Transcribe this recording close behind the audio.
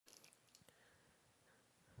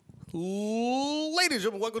Ladies and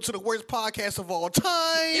gentlemen, welcome to the worst podcast of all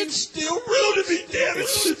time. It's still real to me, damn it.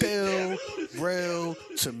 It's still real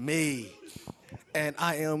to me. And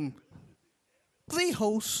I am the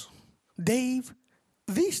host, Dave,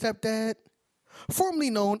 the stepdad, formerly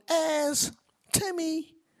known as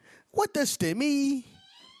Timmy. What does Timmy?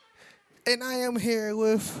 And I am here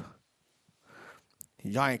with...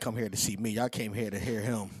 Y'all ain't come here to see me. Y'all came here to hear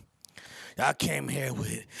him. Y'all came here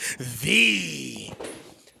with the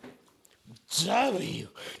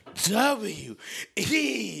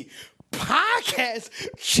WWE podcast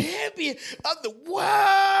champion of the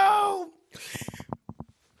world,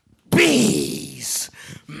 Bees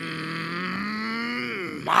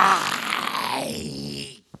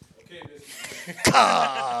Mike.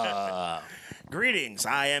 Greetings,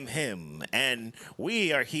 I am him, and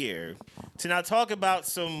we are here to now talk about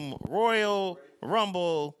some Royal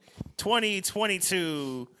Rumble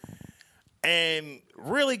 2022 and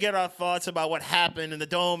really get our thoughts about what happened in the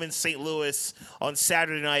Dome in St. Louis on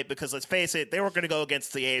Saturday night, because let's face it, they weren't going to go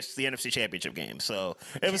against the NFC Championship game. So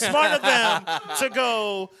it was smart of them to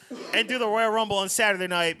go and do the Royal Rumble on Saturday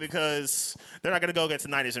night because they're not going to go against the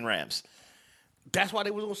Niners and Rams. That's why they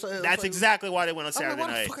was on Saturday. That's exactly why they went on Saturday why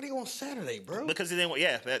night. the fuck are they on Saturday, bro? Because they didn't.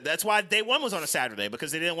 Yeah, that's why day one was on a Saturday,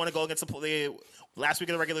 because they didn't want to go against the last week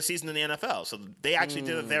of the regular season in the NFL. So they actually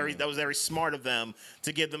did that was very smart of them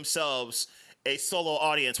to give themselves a solo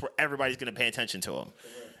audience where everybody's going to pay attention to them.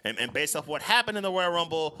 And based off what happened in the Royal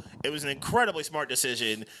Rumble, it was an incredibly smart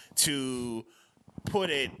decision to put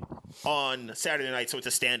it on Saturday night so it's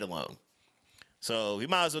a standalone. So we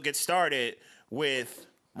might as well get started with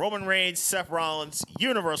Roman Reigns, Seth Rollins,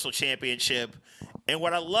 Universal Championship. And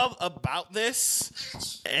what I love about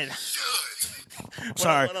this, and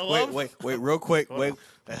sorry, wait, real quick, wait.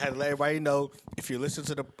 I had to let everybody know, if you listen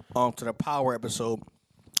to the Power episode,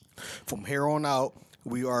 from here on out,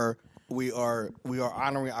 we are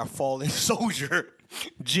honoring our fallen soldier,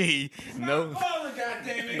 G. No,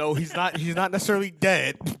 he's not necessarily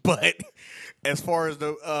dead, but as far as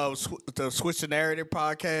the Switch the Narrative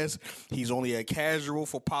podcast, he's only a casual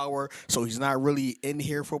for Power, so he's not really in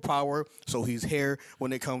here for Power. So he's here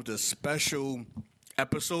when it comes to special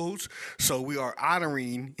episodes. So we are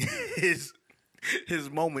honoring his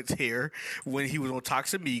moments here when he was on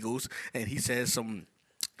Toxic Amigos, and he says some.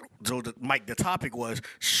 So Mike, the topic was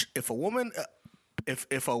if a woman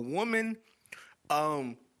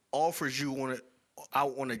offers you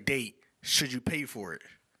out on a date, should you pay for it?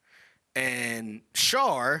 And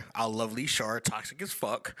Char, our lovely Char, toxic as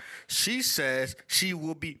fuck, she says she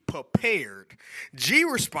will be prepared. G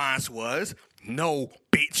response was, no,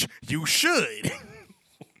 bitch, you should.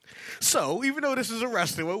 So, even though this is a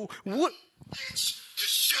wrestling, what? Bitch, you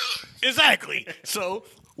should. Exactly. So,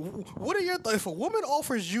 what are your thoughts? If a woman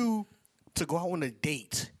offers you to go out on a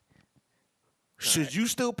date, should you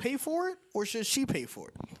still pay for it, or should she pay for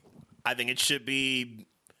it? I think it should be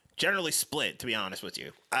generally split, to be honest with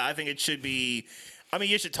you. I think it should be,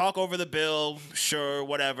 you should talk over the bill, sure,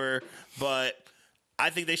 whatever, but I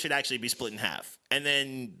think they should actually be split in half. And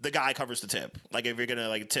then the guy covers the tip. Like, if you're going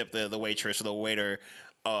to tip the waitress or the waiter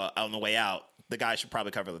on the way out, the guy should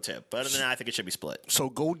probably cover the tip. But other than that, I think it should be split. So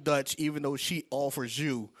go Dutch, even though she offers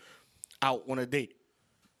you out on a date.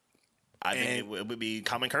 I think it would be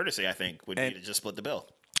common courtesy, would be to just split the bill.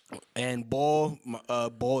 And Ball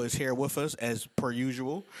is here with us as per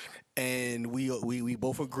usual, and we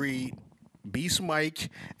both agreed Beast Mike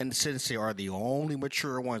and Sensei are the only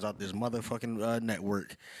mature ones out this motherfucking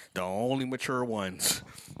network, the only mature ones.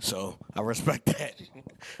 So I respect that.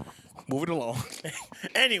 Moving along.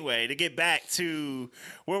 Anyway, to get back to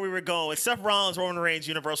where we were going, Seth Rollins, Roman Reigns,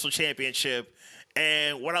 Universal Championship.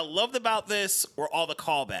 And what I loved about this were all the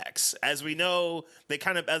callbacks. As we know,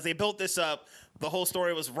 as they built this up, the whole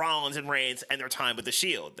story was Rollins and Reigns and their time with the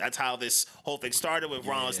Shield. That's how this whole thing started, with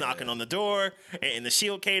Rollins knocking on the door and the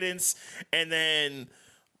Shield cadence. And then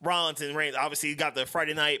Rollins and Reigns, obviously, you got the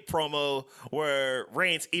Friday night promo where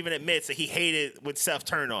Reigns even admits that he hated when Seth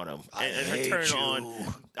turned on him and turned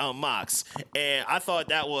on Mox. And I thought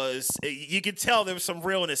that was, you could tell there was some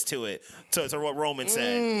realness to it, to what Roman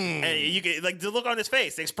said. And you could, the look on his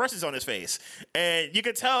face, the expressions on his face. And you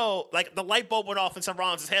could tell, the light bulb went off in Seth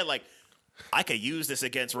Rollins' head, I could use this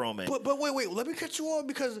against Roman. But wait, let me cut you off,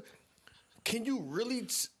 because can you really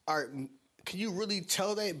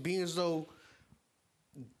tell that, being as though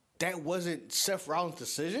that wasn't Seth Rollins'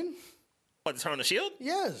 decision? What, to turn on the Shield?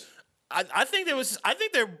 Yes. I think they're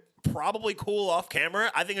probably cool off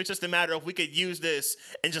camera. I think it's just a matter of we could use this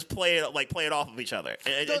and just play it off of each other,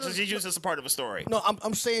 and just use this as a part of a story. No,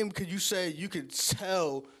 I'm saying because you said you could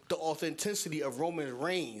tell the authenticity of Roman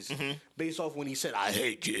Reigns based off when he said "I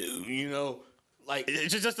hate you," you know, like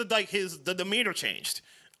it's just like the demeanor changed.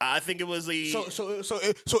 I think it was the so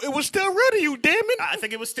it was still real to you, damn it. I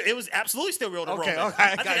think it was absolutely still real to Roman. Okay,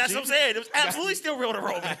 I think that's what I'm saying. It was absolutely still real to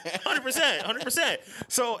Roman. 100%.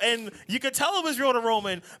 So, and you could tell it was real to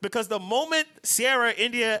Roman because the moment Sierra,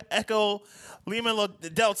 India, Echo, Lima,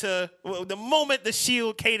 Delta, the moment the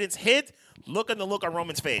Shield cadence hit, look on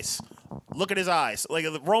Roman's face. Look at his eyes. Like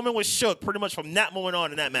Roman was shook pretty much from that moment on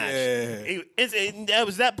in that match. Yeah. It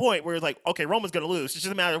was that point where it's like, okay, Roman's going to lose. It's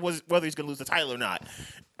just a matter of whether he's going to lose the title or not.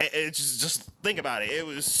 It's just think about it. It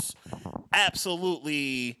was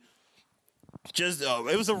absolutely just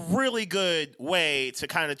it was a really good way to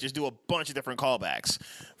kind of just do a bunch of different callbacks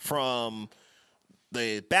from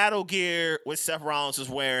the battle gear what Seth Rollins was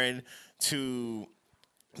wearing to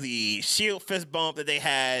the Shield fist bump that they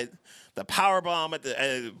had, the power bomb at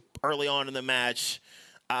the early on in the match.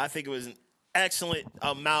 I think it was an excellent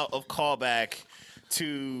amount of callback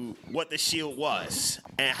to what the Shield was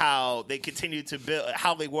and how they continued to build,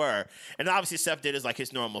 how they were. And obviously Seth did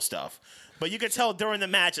his normal stuff. But you could tell during the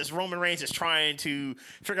match as Roman Reigns is trying to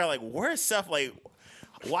figure out, where is Seth,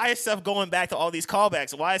 why is Seth going back to all these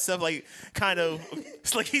callbacks? Why is Seth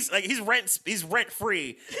he's rent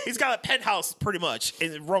free. He's got a penthouse pretty much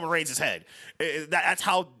in Roman Reigns' head. That's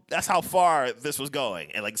how far this was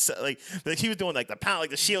going. And he was doing the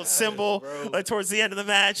pound, the Shield symbol towards the end of the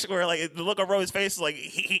match, where the look on Roman's face is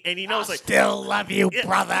he knows I still love you,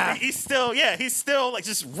 brother. He's still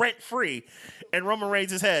just rent free in Roman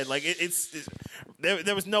Reigns' head.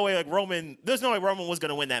 There was no way Roman was going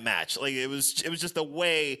to win that match. It was just the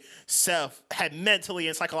way Seth had mentally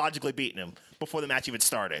and psychologically beaten him before the match even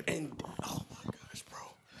started. And oh my gosh, bro,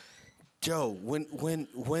 Joe, when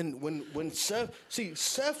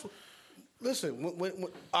Seth, listen, when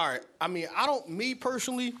all right. I mean, me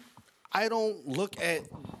personally, I don't look at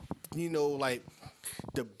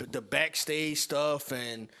the backstage stuff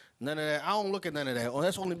and none of that. I don't look at none of that.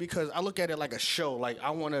 That's only because I look at it like a show. I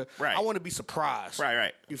want to be surprised.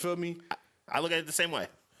 Right. You feel me? I look at it the same way.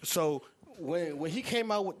 So when he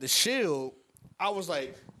came out with the Shield, I was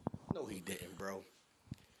like, no, he didn't, bro.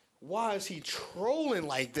 Why is he trolling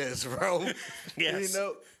like this, bro? Yes.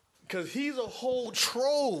 Because he's a whole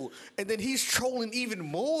troll, and then he's trolling even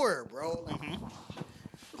more, bro.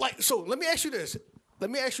 So let me ask you this.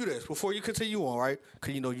 Before you continue on, right?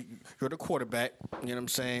 Because you're the quarterback. You know what I'm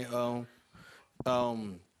saying?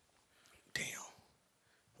 Damn.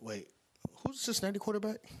 Wait, who's the Cincinnati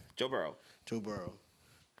quarterback? Joe Burrow.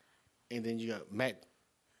 And then you got Matt.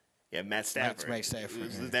 Yeah, Matt Stafford. Matt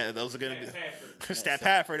Stafford. Those are going to be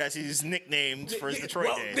Stafford, as he's nicknamed for his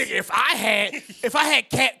Detroit days. Nigga, if I had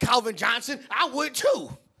Calvin Johnson, I would too.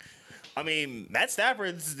 I mean, Matt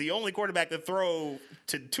Stafford's the only quarterback to throw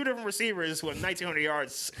to two different receivers who have 1,900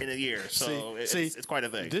 yards in a year. So it's quite a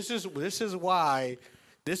thing. This is why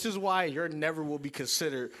you're never will be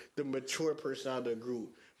considered the mature person out of the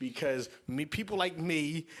group. Because people like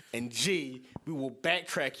me and G, we will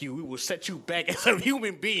backtrack you. We will set you back as a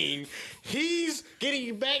human being. He's getting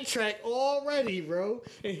you backtracked already, bro.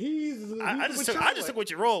 And I just took what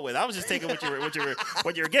you roll with. I was just taking what you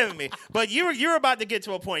were giving me. But you're about to get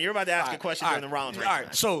to a point. You're about to ask a question during the Rollins race.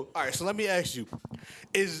 All right. So let me ask you: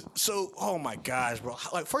 oh my gosh, bro.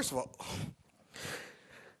 First of all,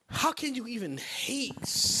 how can you even hate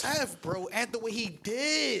Seth, bro, after what he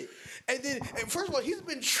did? And first of all, he's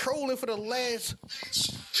been trolling for the last.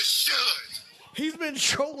 He's been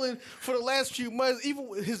trolling for the last few months, even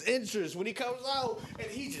with his interest when he comes out and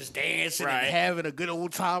he's just dancing and having a good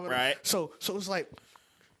old time. Right. So it's like,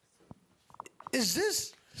 is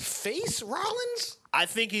this face Rollins? I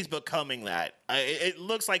think he's becoming that. It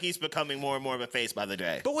looks like he's becoming more and more of a face by the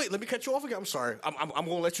day. But wait, let me cut you off again. I'm sorry. I'm going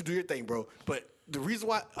to let you do your thing, bro. But the reason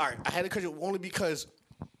why, all right, I had to cut you only because.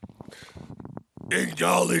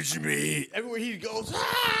 Acknowledge me. Everywhere he goes,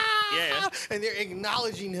 and they're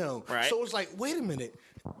acknowledging him. Right. So it's like, wait a minute.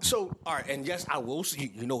 So, all right, and yes, I will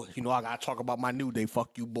see. You know, I gotta talk about my New Day.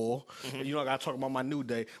 Fuck you, Bull. I gotta talk about my New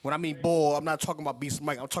Day. When I mean Bull, I'm not talking about Beast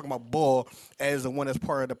Mike. I'm talking about Bull as the one that's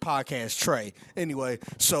part of the podcast, Trey. Anyway,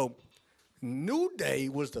 so New Day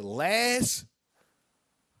was the last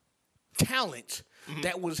talent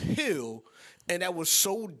that was heel and that was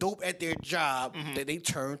so dope at their job that they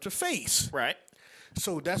turned to face. Right.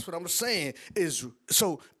 So that's what I'm saying is,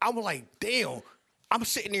 so I'm like, damn, I'm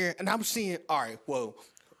sitting there and I'm seeing,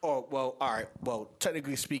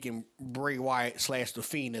 technically speaking, Bray Wyatt / The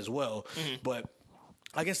Fiend as well. But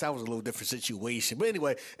I guess that was a little different situation.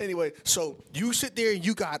 But anyway, so you sit there and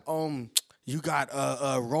you got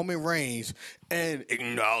Roman Reigns and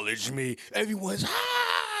acknowledge me. Everyone's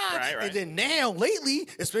Right. And then now lately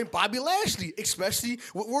it's been Bobby Lashley, especially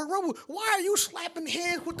with Royal Rumble. Why are you slapping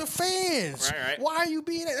hands with the fans? Right. Why are you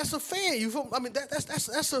being that? That's a fan. You feel? I mean that's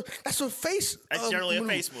a face. That's generally a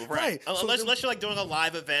face move, right? Unless you're like doing a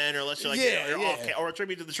live event, or unless you're like or a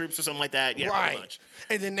tribute to the troops or something like that. Yeah, right. Pretty much.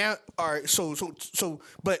 And then now, all right.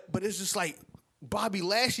 But it's just like Bobby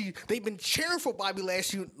Lashley. They've been cheering for Bobby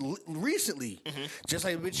Lashley recently, just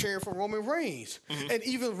like they've been cheering for Roman Reigns, and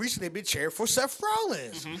even recently they've been cheering for Seth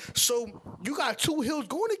Rollins. So you got two heels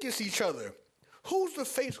going against each other. Who's the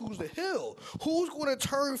face? Who's the heel? Who's going to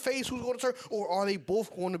turn face? Who's going to turn? Or are they both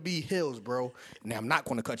going to be heels, bro? Now I'm not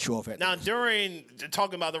going to cut you off at now. During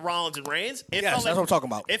talking about the Rollins and Reigns, that's what I'm talking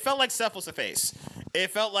about. It felt like Seth was the face. It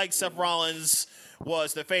felt like Seth Rollins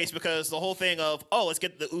was the face because the whole thing of, let's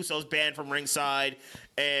get the Usos banned from ringside,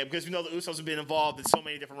 and because we know the Usos have been involved in so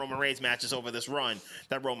many different Roman Reigns matches over this run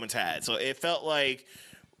that Roman's had. So it felt like,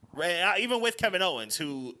 even with Kevin Owens,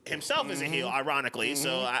 who himself is a heel, ironically.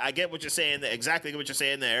 So I get what you're saying, exactly what you're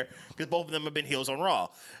saying there, because both of them have been heels on Raw.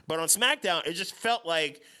 But on SmackDown, it just felt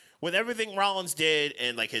like, with everything Rollins did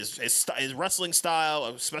and like his wrestling style,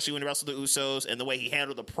 especially when he wrestled the Usos, and the way he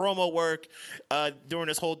handled the promo work during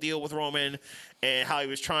this whole deal with Roman, and how he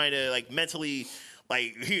was trying to like mentally,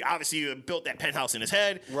 like he obviously built that penthouse in his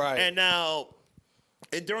head, right? And now,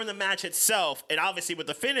 during the match itself, and obviously with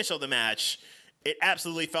the finish of the match, it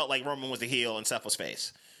absolutely felt like Roman was the heel and Seth was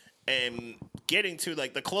face. And getting to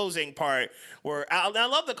like the closing part, where I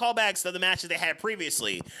love the callbacks of the matches they had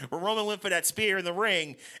previously, where Roman went for that spear in the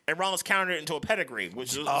ring and Rollins countered it into a pedigree,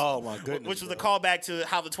 which was the callback to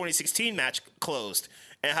how the 2016 match closed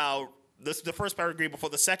and how the first pedigree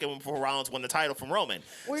before the second one, before Rollins won the title from Roman.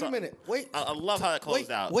 Wait a minute. I love how it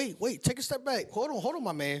closed out. Wait. Take a step back. Hold on,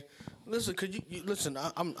 my man. Listen, could you listen?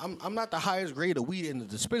 I'm not the highest grade of weed in the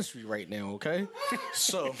dispensary right now. Okay,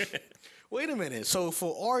 so. Wait a minute. So for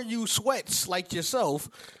all you sweats like yourself,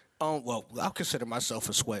 well, I'll consider myself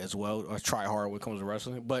a sweat as well. I try hard when it comes to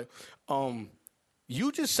wrestling. But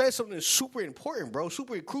you just said something super important, bro,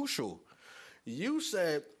 super crucial. You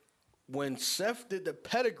said when Seth did the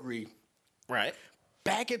pedigree right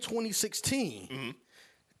back in 2016,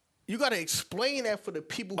 you got to explain that for the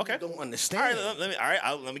people who don't understand. All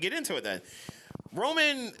right, let me get into it then.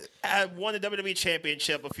 Roman had won the WWE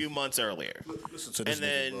Championship a few months earlier. Listen to this and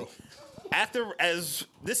then bro. As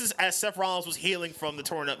Seth Rollins was healing from the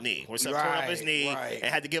torn up knee, where Seth torn up his knee and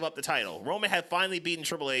had to give up the title. Roman had finally beaten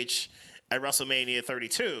Triple H at WrestleMania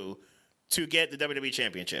 32 to get the WWE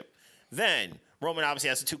Championship. Then Roman obviously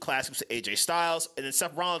has the two classics with AJ Styles, and then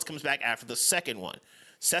Seth Rollins comes back after the second one.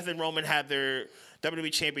 Seth and Roman had their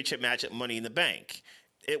WWE Championship match at Money in the Bank.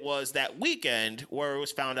 It was that weekend where it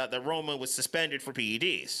was found out that Roman was suspended for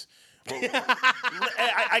PEDs.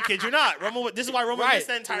 I kid you not. This is why Roman missed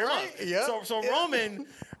that entire month. Yep. So Roman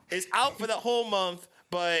is out for that whole month.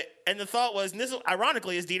 And the thought was, and this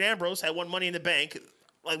ironically, is Dean Ambrose had won Money in the Bank,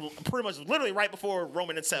 like pretty much literally right before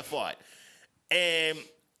Roman and Seth fought. And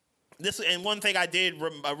one thing I did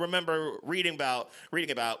remember reading about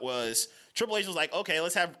was Triple H was like, okay,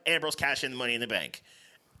 let's have Ambrose cash in the Money in the Bank.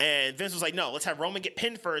 And Vince was like, no, let's have Roman get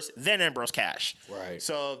pinned first, then Ambrose cash. Right.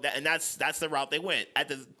 So that's the route they went.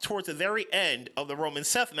 Towards the very end of the Roman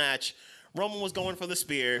Seth match, Roman was going for the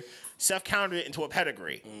spear. Seth countered it into a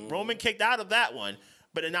pedigree. Roman kicked out of that one,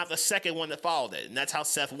 but not the second one that followed it. And that's how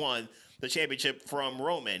Seth won the championship from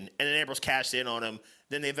Roman. And then Ambrose cashed in on him.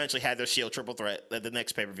 Then they eventually had their Shield triple threat at the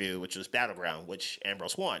next pay-per-view, which was Battleground, which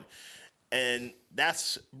Ambrose won. And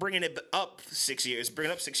that's bringing it up 6 years.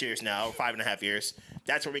 Bringing up 6 years now, 5.5 years.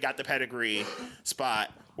 That's where we got the pedigree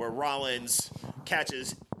spot where Rollins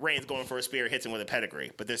catches Reigns going for a spear, hits him with a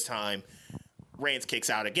pedigree. But this time, Reigns kicks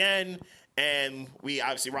out again. And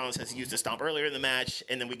Rollins has used the stomp earlier in the match.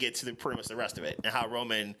 And then we get to pretty much the rest of it. And how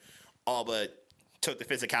Roman all but took the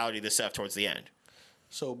physicality to Seth towards the end.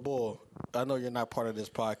 So, boy, I know you're not part of this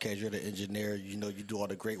podcast. You're the engineer. You know you do all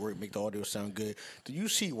the great work, make the audio sound good. Do you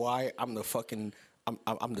see why I'm the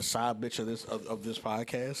side bitch of this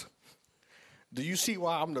podcast? Do you see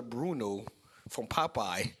why I'm the Bruno from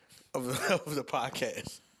Popeye of the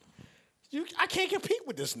podcast? I can't compete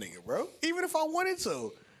with this nigga, bro. Even if I wanted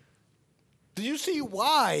to. Do you see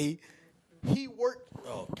why he worked?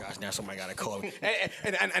 Oh gosh, now somebody got to call me.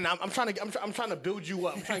 and I'm trying to build you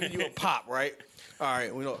up. I'm trying to give you a pop, right? All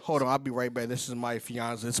right, hold on. I'll be right back. This is my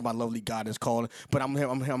fiance. This is my lovely goddess calling. But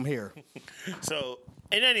I'm here. So,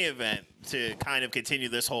 in any event, to kind of continue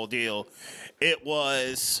this whole deal, it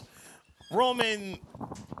was Roman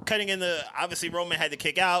cutting in the obviously Roman had to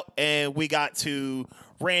kick out, and we got to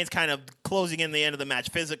Reigns kind of closing in the end of the match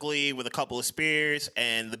physically with a couple of spears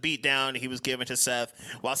and the beatdown he was giving to Seth,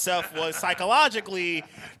 while Seth was psychologically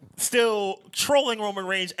still trolling Roman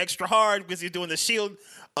Reigns extra hard because he's doing the shield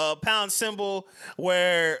pound symbol,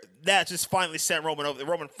 where that just finally sent Roman over.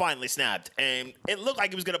 Roman finally snapped, and it looked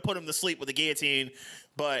like he was going to put him to sleep with the guillotine,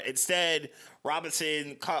 but instead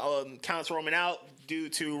Robinson counts Roman out due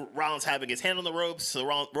to Rollins having his hand on the ropes, so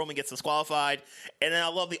Roman gets disqualified. And then I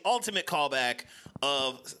love the ultimate callback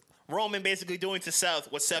of Roman basically doing to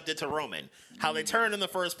Seth what Seth did to Roman. How they turned in the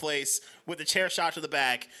first place with the chair shot to the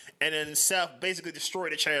back, and then Seth basically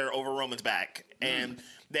destroyed a chair over Roman's back. And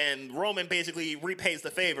then Roman basically repays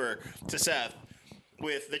the favor to Seth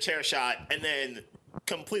with the chair shot, and then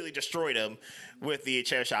completely destroyed him with the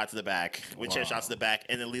chair shot to the back, chair shots to the back,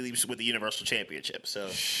 and then leaves with the Universal Championship. So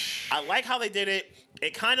I like how they did it.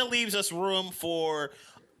 It kind of leaves us room for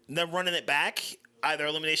them running it back, either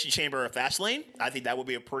Elimination Chamber or Fastlane. I think that would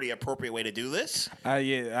be a pretty appropriate way to do this.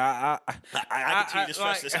 I continue to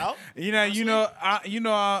stress this out. I'm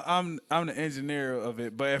the engineer of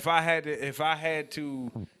it, but if I had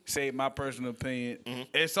to say my personal opinion,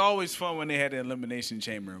 it's always fun when they had the Elimination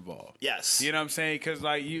Chamber involved. Yes. You know what I'm saying? Because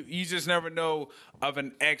like you just never know of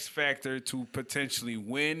an X factor to potentially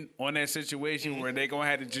win on that situation where they're gonna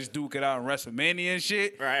have to just duke it out in WrestleMania and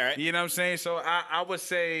shit. Right. You know what I'm saying? So I would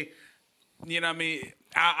say, you know what I mean?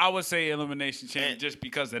 I would say Elimination Chamber just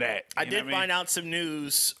because of that. I did find out some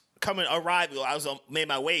news arrival. I made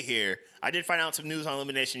my way here. I did find out some news on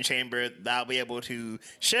Elimination Chamber that I'll be able to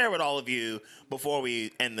share with all of you before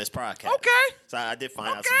we end this podcast. Okay. So I did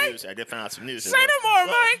find out some news. Say no more,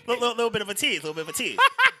 Mike. Little bit of a tease.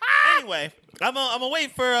 Anyway, I'm gonna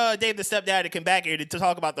wait for Dave the Stepdad to come back here to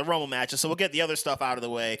talk about the Rumble matches. So we'll get the other stuff out of the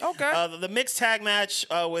way. Okay. The mixed tag match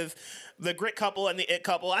with the Grit couple and the It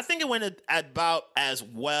couple. I think it went about as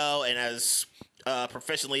well and as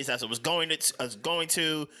professionally as it was going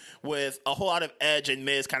to, with a whole lot of Edge and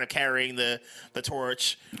Miz kind of carrying the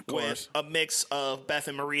torch, with a mix of Beth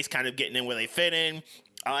and Maurice kind of getting in where they fit in.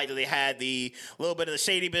 I like that they had the little bit of the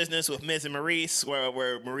shady business with Miz and Maurice,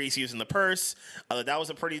 where Maurice using the purse. That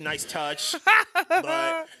was a pretty nice touch.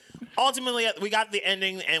 But ultimately, we got the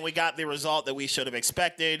ending and we got the result that we should have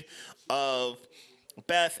expected of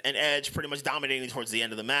Beth and Edge pretty much dominating towards the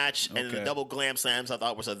end of the match. Okay. And the double glam slams I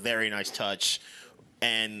thought was a very nice touch.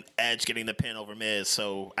 And Edge getting the pin over Miz.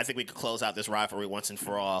 So I think we could close out this rivalry once and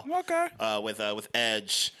for all. Okay. With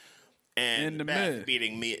Edge and Beth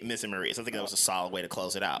beating Miz and Maurice. I think that was a solid way to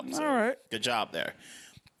close it out. So all right. Good job there.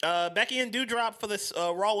 Becky and Doudrop for this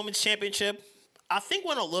Raw Women's Championship. I think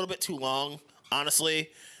went a little bit too long, honestly.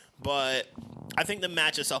 But I think the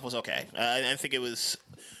match itself was okay. I think it was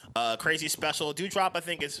crazy special. Doudrop, I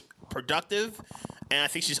think, is productive. And I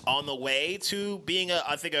think she's on the way to being a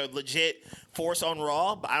legit force on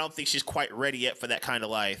Raw. But I don't think she's quite ready yet for that kind of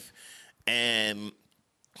life. And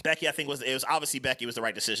Becky, I think Becky was the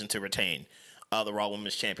right decision to retain the Raw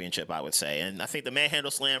Women's Championship, I would say. And I think the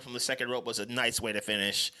manhandle slam from the second rope was a nice way to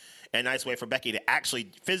finish. A nice way for Becky to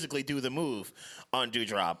actually physically do the move on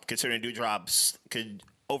Doudrop, considering Doudrop could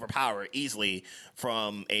overpower easily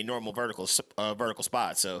from a normal vertical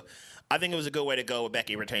spot. So I think it was a good way to go with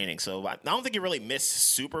Becky retaining. So I don't think it really missed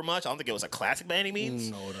super much. I don't think it was a classic by any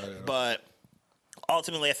means. But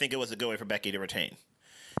ultimately, I think it was a good way for Becky to retain.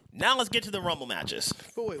 Now let's get to the Rumble matches.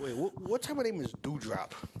 But wait. What type of name is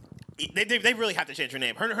Doudrop? They really have to change her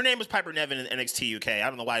name. Her name was Piper Niven in NXT UK. I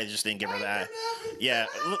don't know why they just didn't give her that. Yeah,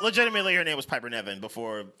 legitimately, her name was Piper Niven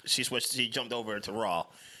before she jumped over to Raw.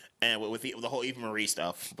 And with the whole Eva Marie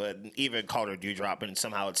stuff, but Eva called her Doudrop, and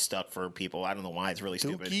somehow it's stuck for people. I don't know why. It's really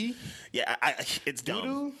stupid. Dookie? Yeah, it's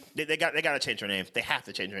dumb. They got to change her name. They have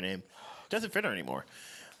to change her name. Doesn't fit her anymore.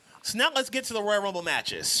 So now let's get to the Royal Rumble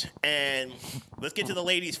matches, and let's get to the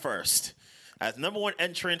ladies first. As number one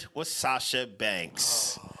entrant was Sasha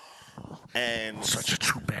Banks, and Such a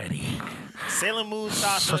true baddie. Sailor Moon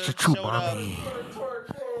Sasha Such a true showed up. mommy.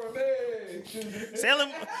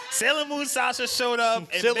 Sailor Moon Sasha showed up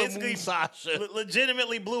and Sailor basically Moon Sasha.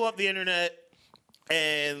 legitimately blew up the internet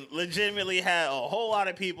and legitimately had a whole lot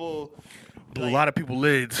of people. Blew a lot of people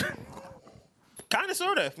lids. Kind of,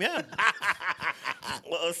 sort of, yeah.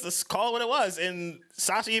 Well, let's just call it what it was. And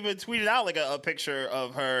Sasha even tweeted out like a picture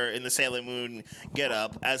of her in the Sailor Moon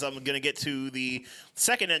getup. As I'm going to get to the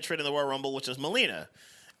second entrant in the Royal Rumble, which is Melina.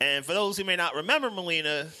 And for those who may not remember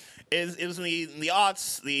Melina, it was in the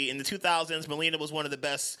aughts, in the 2000s. Melina was one of the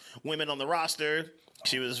best women on the roster.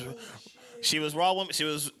 She was Raw woman. She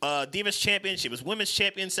was Divas champion. She was Women's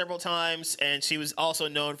champion several times, and she was also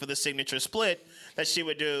known for the signature split that she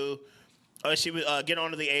would do she would get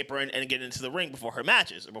onto the apron and get into the ring before her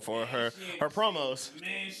matches, or before her promos.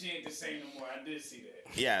 Man, she ain't the same no more. I did see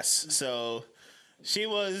that. Yes, so she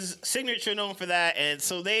was signature known for that, and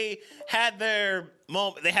so they had their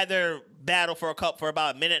moment. They had their battle for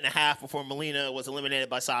about a minute and a half before Melina was eliminated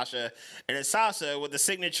by Sasha, and then Sasha with the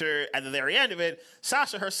signature at the very end of it,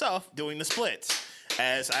 Sasha herself doing the splits.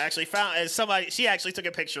 As I actually found, she actually took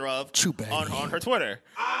a picture of on her Twitter.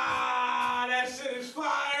 Ah, that shit is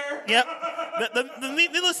fire. Yep.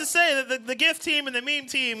 Needless to say, that the GIF team and the meme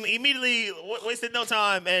team immediately wasted no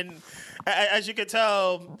time, and as you can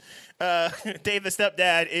tell, Dave the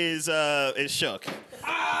stepdad is shook.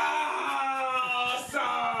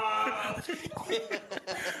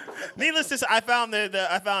 Needless to say, I found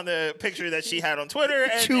the picture that she had on Twitter.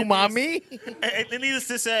 And mommy. And needless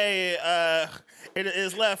to say, it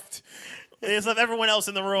has left everyone else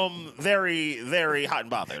in the room very, very hot and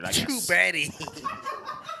bothered, I guess. Too baddie.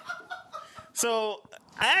 So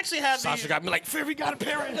I actually have Sasha got me like, Fury got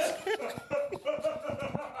appearance.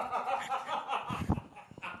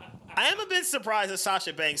 I am a bit surprised that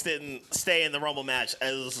Sasha Banks didn't stay in the Rumble match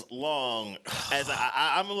as long as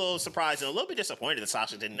I'm a little surprised and a little bit disappointed that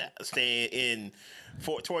Sasha didn't stay in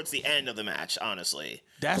towards the end of the match, honestly.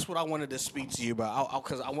 That's what I wanted to speak to you about,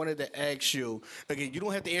 because I wanted to ask you, again, you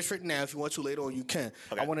don't have to answer it now. If you want to later on, you can.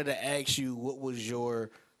 Okay. I wanted to ask you, was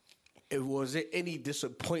there any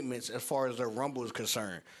disappointments as far as the Rumble is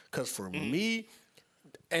concerned? Because for me,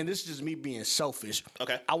 and this is just me being selfish.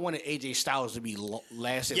 Okay. I wanted AJ Styles to be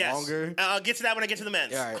lasted longer. I'll get to that when I get to the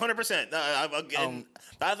men's. Right. 100%.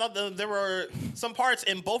 I thought there were some parts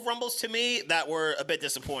in both Rumbles to me that were a bit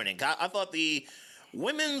disappointing. I thought the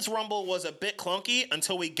women's Rumble was a bit clunky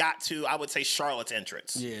until we got to, I would say, Charlotte's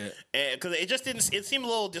entrance. Yeah. Because it just didn't, it seemed a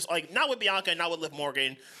little just like, not with Bianca and not with Liv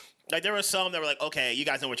Morgan. Like, there were some that were like, okay, you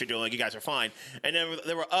guys know what you're doing. You guys are fine. And then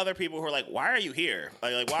there were other people who were like, why are you here?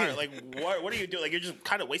 What are you doing? Like, you're just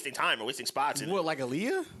kind of wasting time or wasting spots. What, like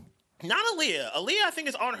Aaliyah? Not Aaliyah. Aaliyah, I think,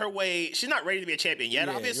 is on her way. She's not ready to be a champion yet,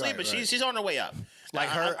 obviously, right, but right. She's on her way up. Like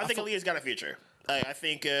her, I think Aaliyah's got a future. I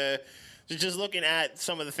think just looking at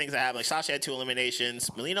some of the things that happened, like Sasha had 2 eliminations.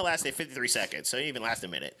 Melina lasted 53 seconds, so it didn't even last a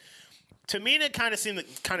minute. Tamina kind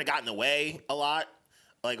of got in the way a lot.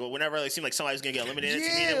 Like, whenever it seemed like somebody was gonna get eliminated,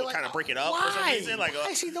 Tamina would kind of break it up for some reason. Like, why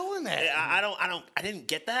is she doing that? I didn't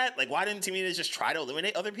get that. Like, why didn't Tamina just try to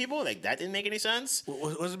eliminate other people? Like, that didn't make any sense.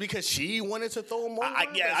 Was it because she wanted to throw them over? I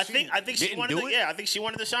think she wanted to. Yeah, I think she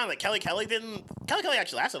wanted to shine. Like, Kelly didn't. Kelly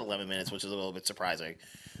actually lasted 11 minutes, which is a little bit surprising.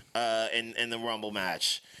 In the Rumble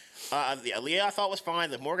match. Aaliyah I thought was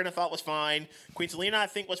fine. Liv Morgan I thought was fine. Queen Zelina I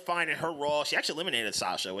think was fine in her role. She actually eliminated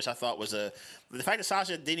Sasha, which I thought was the fact that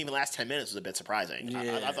Sasha didn't even last 10 minutes was a bit surprising.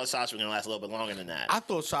 Yeah. I thought Sasha was going to last a little bit longer than that. I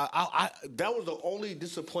thought that was the only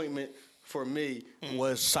disappointment for me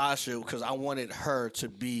was Sasha, because I wanted her to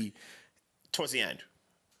be towards the end.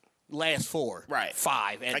 Last 4. Right.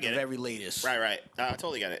 5 at the very latest. Right. I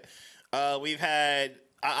totally get it. We've had...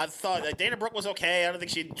 I thought that Dana Brooke was okay. I don't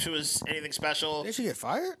think she was anything special. Did she get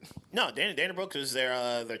fired? No, Dana Brooke was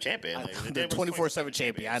their champion. The 24/7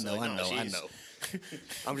 champion. I know.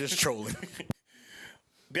 I'm just trolling.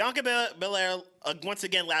 Bianca Belair once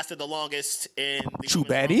again lasted the longest in the True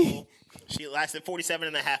baddie. She lasted 47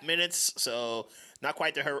 and a half minutes, so not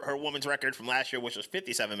quite to her woman's record from last year, which was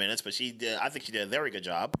 57 minutes, but I think she did a very good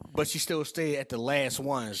job. But she still stayed at the last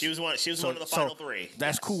ones. She was one of the final 3.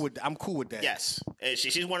 That's cool. I'm cool with that. Yes,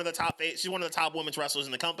 she's one of the top 8. She's one of the top women's wrestlers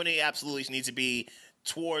in the company. Absolutely, she needs to be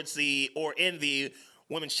towards in the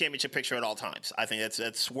women's championship picture at all times. I think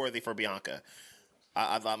that's worthy for Bianca.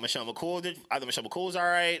 I thought Michelle McCool was all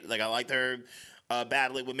right. Like, I liked her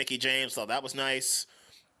battling with Mickie James. Thought that was nice.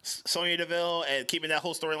 Sonya Deville and keeping that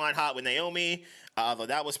whole storyline hot with Naomi. Though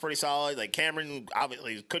that was pretty solid. Like, Cameron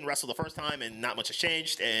obviously couldn't wrestle the first time, and not much has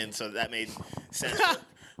changed, and so that made sense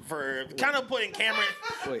for kind of putting Cameron.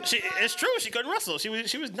 It's true, she couldn't wrestle. She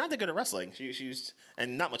was not that good at wrestling. She was,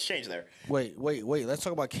 and not much changed there. Wait. Let's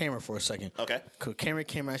talk about Cameron for a second. Okay. Cause Cameron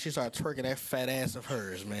came out, she started twerking that fat ass of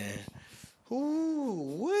hers, man.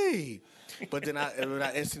 Ooh, wait. But then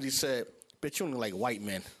I instantly said, "Bitch, you only like white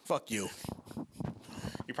men. Fuck you."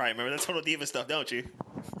 You probably remember that Total Diva stuff, don't you?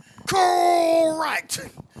 Correct.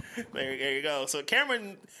 There you go. So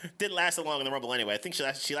Cameron didn't last that long in the Rumble anyway. I think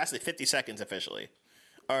she lasted 50 seconds officially.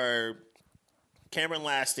 Or Cameron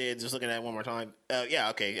lasted, just looking at it one more time.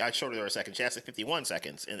 I showed her a second. She lasted 51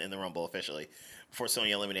 seconds in the Rumble officially before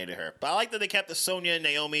Sonya eliminated her. But I like that they kept the Sonya and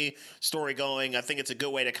Naomi story going. I think it's a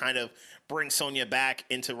good way to kind of bring Sonya back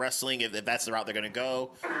into wrestling if that's the route they're going to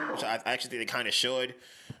go, which I actually think they kind of should.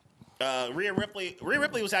 Rhea Ripley. Rhea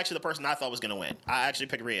Ripley was actually the person I thought was going to win. I actually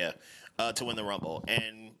picked Rhea to win the Rumble,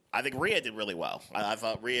 and I think Rhea did really well. I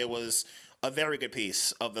thought Rhea was a very good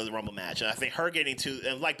piece of the Rumble match, and I think her getting to,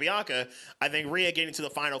 and like Bianca, I think Rhea getting to the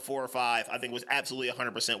final 4 or 5, I think was absolutely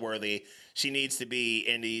 100% worthy. She needs to be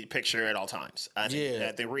in the picture at all times. I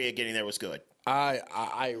think Rhea getting there was good.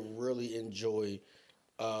 I really enjoy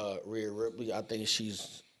Rhea Ripley. I think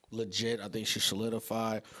she's legit. I think she's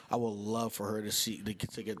solidified. I would love for her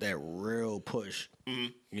to get that real push. Mm-hmm.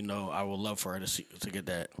 You know, I would love for her to get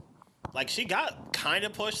that. Like, she got kind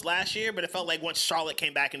of pushed last year, but it felt like once Charlotte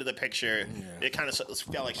came back into the picture, it kind of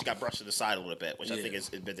felt like she got brushed to the side a little bit, which I think is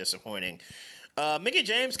a bit disappointing. Mickie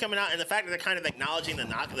James coming out, and the fact that they're kind of acknowledging the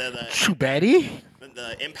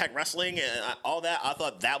Impact Wrestling and all that, I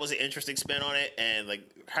thought that was an interesting spin on it. And like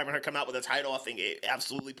having her come out with a title, I think it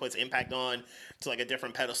absolutely puts Impact on to like a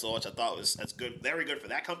different pedestal, which I thought that's good, very good for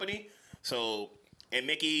that company. So, and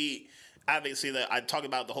Mickie, obviously, I talked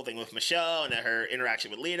about the whole thing with Michelle and that her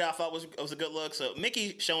interaction with Lita, I thought was a good look. So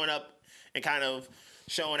Mickie showing up and kind of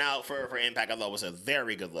showing out for Impact, I thought was a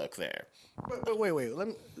very good look there. But wait,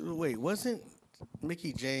 wasn't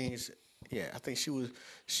Mickie James? Yeah, I think she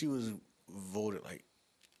was voted like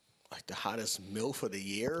the hottest MILF of the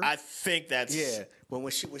year. I think that's when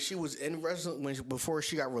she was in wrestling before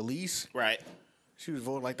she got released, right. She was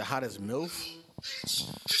voted like the hottest MILF.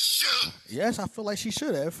 Yes, I feel like she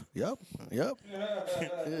should have. Yep. Yeah. I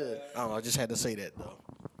don't know. I just had to say that though.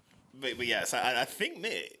 But yes, I think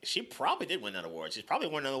she probably did win that award. She's probably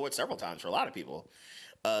won that award several times for a lot of people.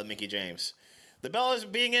 Mickie James. The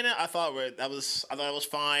Bellas being in it, I thought that was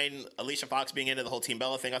fine. Alicia Fox being in it, the whole Team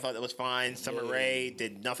Bella thing, I thought that was fine. Summer Rae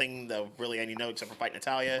did nothing that really any note except for fight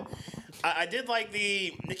Natalya. I did like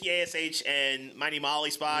the Nikki ASH and Mighty Molly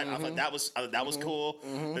spot. I thought that was cool.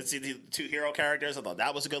 Let's see the two hero characters. I thought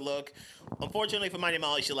that was a good look. Unfortunately for Mighty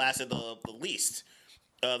Molly, she lasted the least.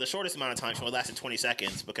 The shortest amount of time. She only lasted 20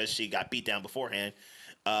 seconds because she got beat down beforehand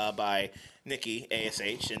by Nikki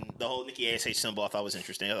ASH. And the whole Nikki ASH symbol I thought was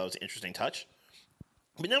interesting. I thought it was an interesting touch.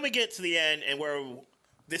 But then we get to the end, and where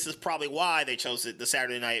this is probably why they chose the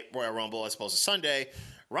Saturday Night Royal Rumble as opposed to Sunday.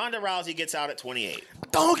 Ronda Rousey gets out at 28.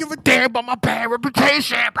 Don't give a damn about my bad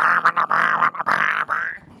reputation.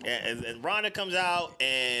 And Ronda comes out,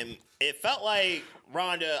 and it felt like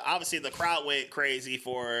Ronda, obviously the crowd went crazy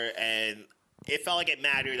for her, and it felt like it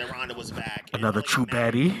mattered that Ronda was back. Another true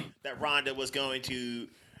baddie. That Ronda was going to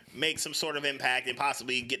make some sort of impact and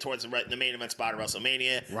possibly get towards the main event spot of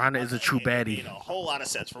WrestleMania. Ronda is a true baddie. It made a whole lot of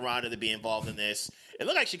sense for Ronda to be involved in this. It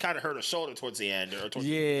looked like she kind of hurt her shoulder towards the end, or towards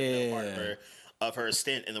the part of her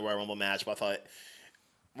stint in the Royal Rumble match. But I thought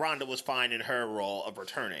Ronda was fine in her role of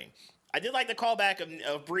returning. I did like the callback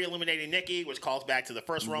of Brie eliminating Nikki, which calls back to the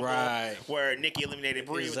first Rumble where Nikki eliminated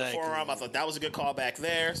Brie with the forearm. I thought that was a good callback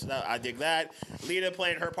there, so I dig that. Lita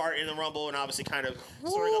playing her part in the Rumble and obviously kind of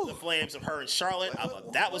stirring up the flames of her and Charlotte. I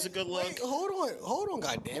thought that was a good look. Wait, hold on,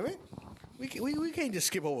 goddammit. We can't just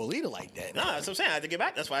skip over Lita like that. No, that's what I'm saying. I had to get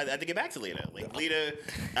back. That's why I had to get back to Lita. Like Lita,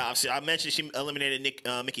 obviously, I mentioned she eliminated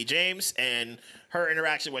Mickie James, and her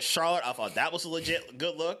interaction with Charlotte, I thought that was a legit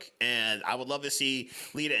good look. And I would love to see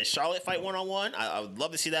Lita and Charlotte fight one-on-one. I would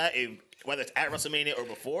love to see that, whether it's at WrestleMania or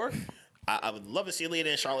before. I would love to see Lita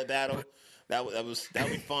and Charlotte battle. That would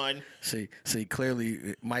be fun. See,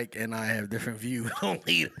 clearly Mike and I have different views on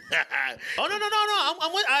Lita. Oh no!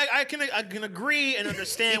 I can agree and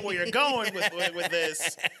understand where you're going with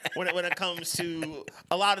this when it comes to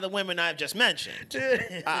a lot of the women I've just mentioned.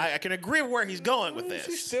 I can agree where he's going with this.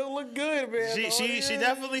 She still look good, man. She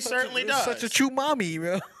definitely certainly does. Such a true mommy,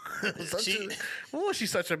 bro.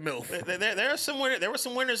 She's such a MILF. There were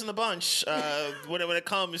some winners in the bunch when it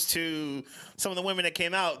comes to some of the women that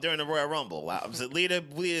came out during the Royal Rumble. Wow, Lita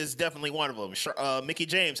is definitely one of them. Mickie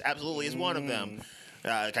James absolutely is one of them.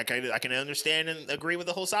 I can understand and agree with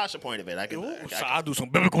the whole Sasha point of it. I do some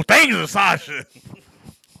biblical things with Sasha.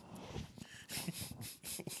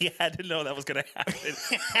 You had to know that was going to happen.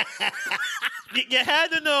 You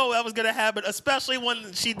had to know that was going to happen, especially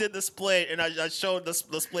when she did the split, and I showed the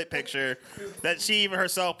split picture that she even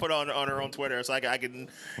herself put on her own Twitter. So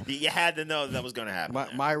you had to know that was going to happen.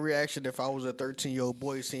 My reaction, if I was a 13-year-old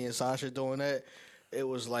boy seeing Sasha doing that, it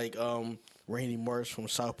was like Randy Marsh from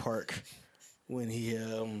South Park when he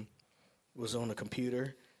was on the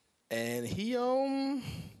computer, and he I'm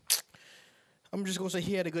just gonna say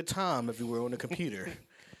he had a good time if he were on the computer.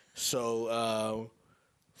 So,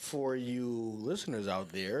 for you listeners out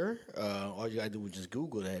there, all you gotta do is just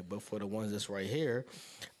Google that. But for the ones that's right here,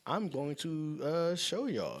 I'm going to show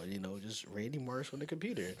y'all, just Randy Marsh on the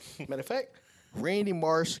computer. Matter of fact, Randy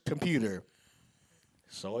Marsh computer.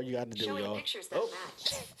 So all you got to do, y'all. Pictures that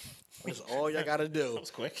match. That's all y'all gotta do. That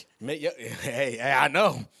was quick. Hey, I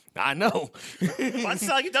know. Well, it sounds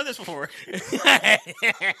like you've done this before.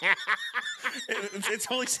 It's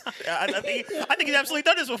totally. I think you've absolutely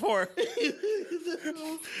done this before.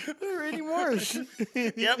 They're any worse.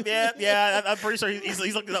 Yep. Yeah. I'm pretty sure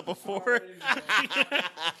he's looked it up before.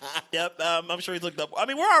 Yep. I'm sure he's looked up. I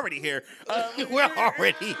mean, we're already here. We're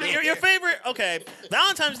already here. Your favorite? Okay.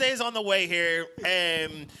 Valentine's Day is on the way here,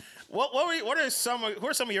 and. Who are some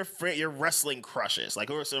of your wrestling crushes? Like,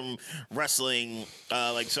 who are some wrestling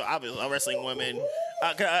obviously wrestling women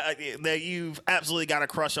that you've absolutely got a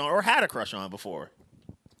crush on or had a crush on before?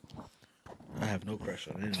 I have no crush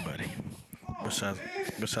on anybody besides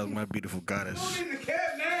my beautiful goddess. I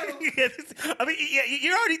mean,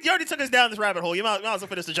 you already took us down this rabbit hole. You might as well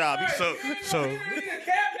finish the job. So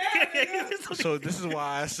this is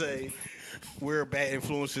why I say we're bad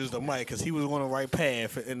influences to Mike, because he was on the right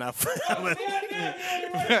path, and I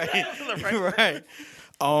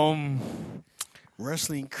right.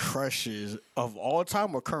 Wrestling crushes of all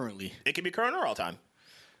time or currently? It can be current or all time.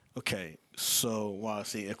 Okay, so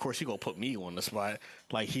see, of course he gonna put me on the spot,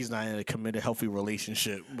 like he's not in a committed, healthy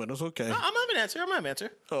relationship, but it's okay. I'm not an answer.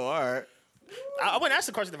 Oh, all right. I wouldn't ask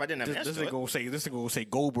the question if I didn't have an answer. This is gonna say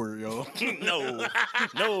Goldberg, yo. No.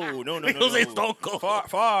 Say Stone Cold.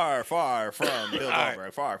 Far from Bill Goldberg.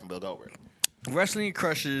 Right. Far from Bill Goldberg. Wrestling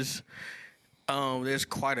crushes. There's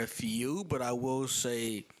quite a few, but I will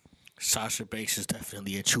say Sasha Banks is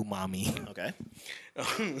definitely a true mommy. Okay.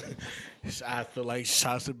 I feel like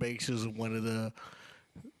Sasha Banks is one of the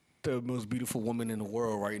most beautiful women in the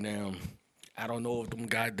world right now. I don't know if them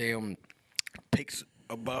goddamn pics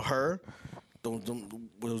about her,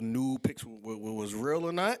 those new pics was real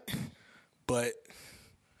or not, but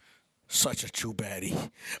such a true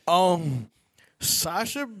baddie.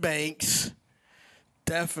 Sasha Banks,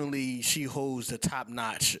 definitely she holds the top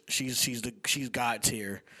notch. She's God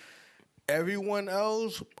tier. Everyone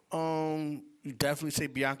else, you definitely say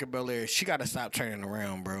Bianca Belair. She got to stop turning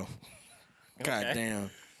around, bro. God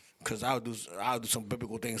damn, because I'll do some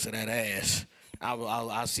biblical things to that ass.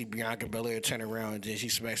 I'll see Bianca Belair turn around and then she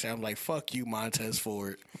smacks her. I'm like, fuck you, Montez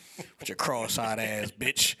Ford, with your cross-eyed ass,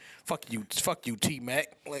 bitch. Fuck you, T-Mac.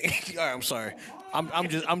 Like, all right, I'm sorry. I'm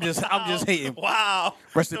just hating. Wow.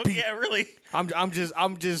 Rest in peace. Yeah, really.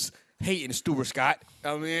 I'm just hating Stuart Scott.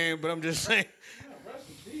 I mean, but I'm just saying.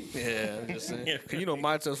 Yeah, I'm just saying. Cause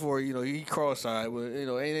Montez Ford, he cross-eyed, but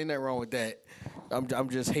ain't nothing wrong with that. I'm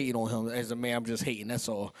just hating on him as a man. I'm just hating. That's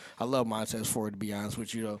all. I love Montez Ford, to be honest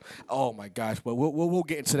with you. Oh my gosh, but we'll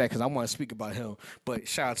get into that because I want to speak about him. But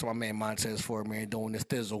shout out to my man Montez Ford, man, doing this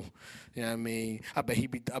thizzle. You know what I mean? I bet he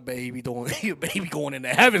be going into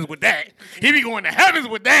heavens with that. He be going to heavens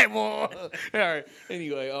with that, boy. All right.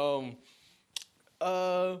 Anyway,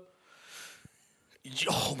 oh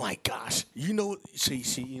my gosh.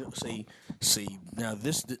 See. Now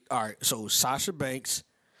this. All right. So Sasha Banks.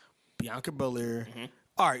 Bianca Belair. Mm-hmm.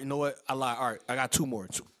 All right, you know what? I lied. All right, I got two more.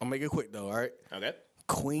 I'll make it quick, though, all right? Okay.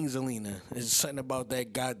 Queen Zelina. There's something about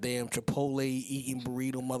that goddamn Chipotle eating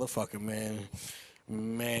burrito motherfucker, man.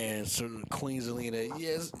 Man, so Queen Zelina,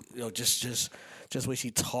 yes, just the way she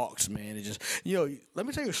talks, man. It just, let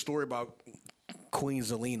me tell you a story about Queen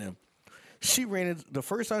Zelina. She ran into, the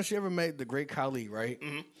first time she ever met the Great Khali, right?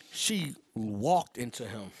 Mm-hmm. She walked into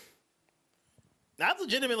him. I've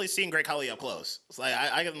legitimately seen Great Khali up close. It's like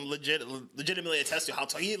I can legitimately attest to how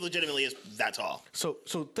tall he legitimately is. That tall. So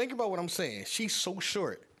think about what I'm saying. She's so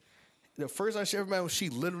short. The first time she ever met him, she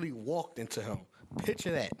literally walked into him.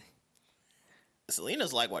 Picture that.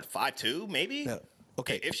 Zelina's like what, 5'2", maybe? No.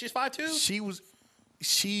 Okay, if she's 5'2",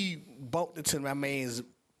 she bumped into my man's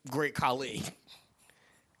Great Khali.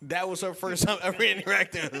 That was her first time ever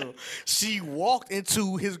interacting with him. She walked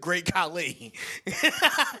into his Great Khali.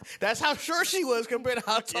 That's how short she was compared to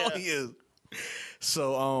how tall he is.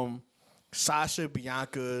 So, Sasha,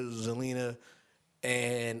 Bianca, Zelina,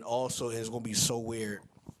 and also it's gonna be so weird.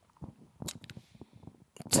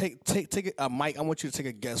 Take it, Mike. I want you to take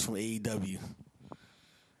a guess from AEW.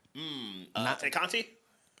 Tay Conti?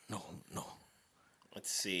 No. Let's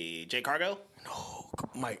see. Jay Cargo? No,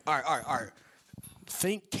 Mike. All right.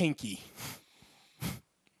 Think kinky.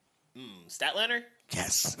 Statlander?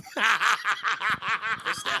 Yes.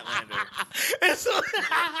 Statlander.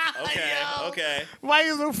 Okay. Mike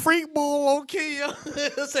is a freak bull, okay, yo.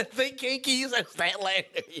 Said think kinky, you said Statlander.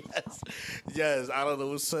 Yes. I don't know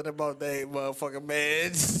what's said about that motherfucker,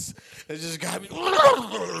 man. It just got me.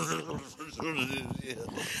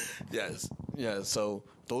 Yes. So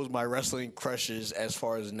those are my wrestling crushes as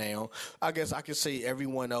far as now. I guess I could say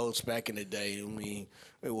everyone else back in the day. I mean,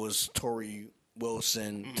 it was Tori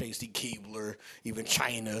Wilson, Tasty Keebler, even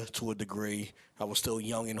China to a degree. I was still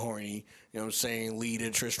young and horny. You know what I'm saying? Lita,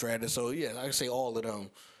 Trish Stratus. So, yeah, I can say all of them.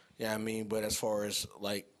 Yeah, I mean, but as far as,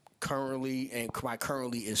 like, currently, and my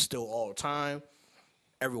currently is still all time,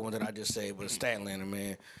 everyone that I just said, but Statlander,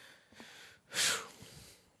 man.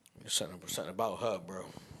 There's something about her, bro.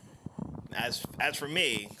 As for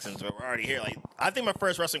me, since we're already here, like I think my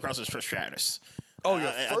first wrestling crush was Trish Stratus. Oh,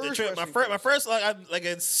 your my first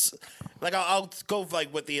I'll go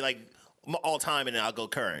like with the like all time and then I'll go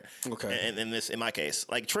current. Okay. And in my case,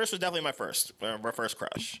 like Trish was definitely my first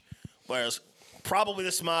crush. Whereas probably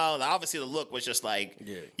the smile, obviously the look was just like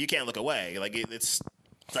you can't look away. Like it's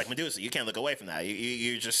like Medusa, you can't look away from that.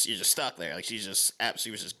 You're just stuck there. Like she was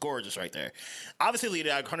just gorgeous right there. Obviously,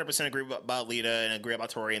 Lita, I 100% agree about Lita and agree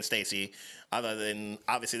about Tori and Stacy. Other than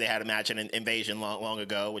obviously they had a match in Invasion long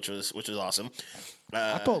ago, which was awesome.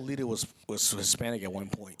 I thought Lita was Hispanic at one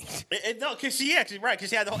point. No, because she actually right because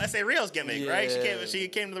she had the whole S.A. Rios gimmick, right? She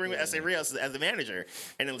came to the ring with S.A. Rios as the manager,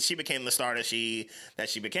 and then she became the star that she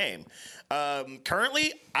became.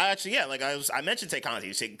 Currently, I mentioned Tay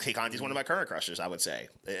Conti. Tay Conti's one of my current crushes. I would say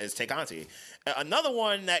is Tay Conti. Another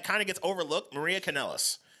one that kind of gets overlooked, Maria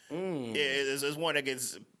Kanellis. Is one that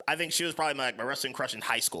gets. I think she was probably my wrestling crush in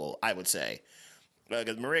high school. I would say.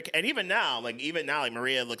 Because Maria, and even now,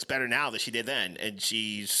 Maria looks better now than she did then, and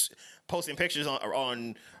she's posting pictures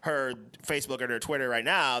on her Facebook or her Twitter right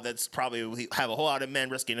now. That's probably have a whole lot of men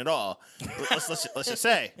risking it all. Let's just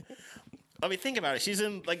say. I mean, think about it. She's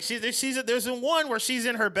in like there's one where she's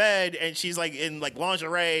in her bed and she's like in like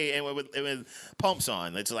lingerie and with pumps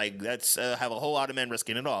on. It's like that's have a whole lot of men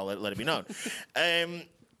risking it all. Let it be known.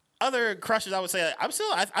 Other crushes, I would say, I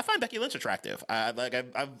find Becky Lynch attractive. I've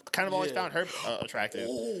kind of always found her attractive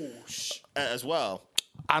as well.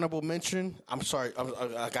 Honorable mention. I'm sorry,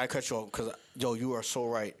 I gotta cut you off because you are so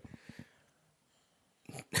right.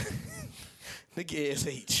 Nikki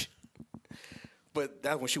ASH, but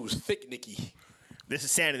that's when she was thick, Nikki. This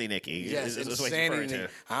is Sanity Nikki. Yes, is it's what Sanity Nikki.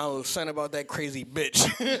 I don't know something about that crazy bitch.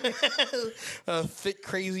 A thick,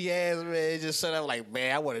 crazy ass, man. Just said, I'm like,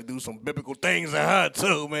 man, I want to do some biblical things to her,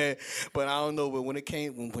 too, man. But I don't know. But when it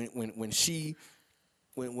came, when she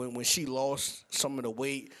lost some of the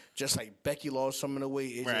weight, just like Becky lost some of the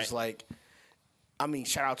weight, it's just like, I mean,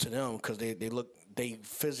 shout out to them because they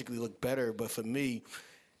physically look better. But for me,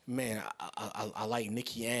 man, I like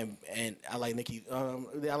Nikki and I like Nikki.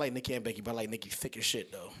 I like Nikki and Becky, but I like Nikki thick as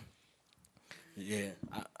shit though. Yeah,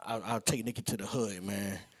 I'll take Nikki to the hood,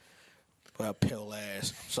 man. But a pale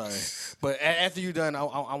ass. Sorry, but after you're done, I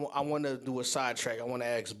want to do a sidetrack. I want to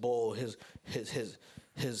ask Bull his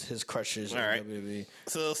crushes. All right. WWE.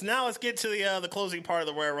 So now let's get to the closing part of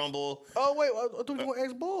the Royal Rumble. Oh wait, I thought you were going to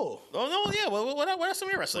ask Bull. Oh no, yeah. What are some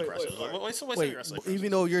of your wrestling crushes? What's some of your wrestling crushes? Even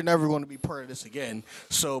though you're never going to be part of this again,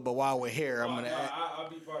 but while we're here, I'm gonna. I'll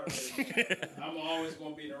be part of it. I'm always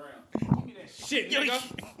gonna be around. Give me that shit, nigga.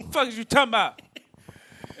 What the fuck is you talking about?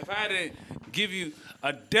 If I had to give you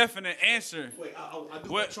a definite answer. Wait, I do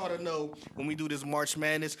want y'all to know when we do this March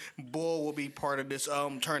Madness, Bull will be part of this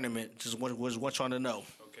tournament. Just want y'all to know.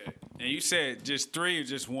 Okay. And you said just 3 or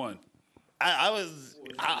just 1? I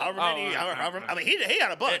mean, he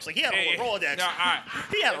had a bunch. Like he had a whole Rolodex. No,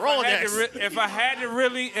 he had a Rolodex. If I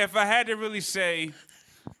had to really say,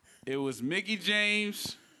 it was Mickie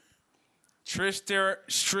James,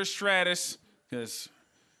 Trish Stratus, because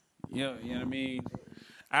you know what I mean.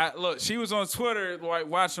 Look, she was on Twitter like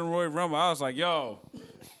watching Royal Rumble. I was like, yo,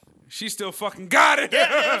 she still fucking got it. Yeah,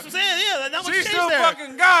 that's what I'm saying. Yeah, not much she changed still there.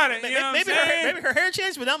 fucking got it. Maybe her hair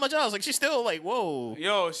changed, but not much else. Like she's still like, whoa.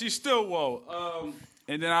 Yo, she's still whoa.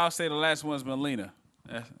 And then I'll say the last one's Melina.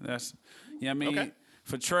 That's you know what I mean? Okay.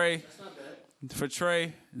 For Trey. For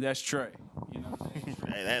Trey, that's Trey. You know what I'm saying?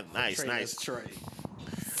 Hey, that nice. Trey.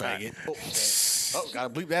 Faggot. Oh, gotta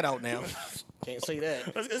bleep that out now. Can't say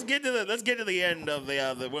that. Let's get to the end of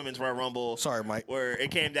the women's Royal Rumble. Sorry, Mike. Where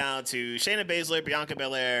it came down to Shayna Baszler, Bianca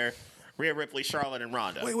Belair, Rhea Ripley, Charlotte, and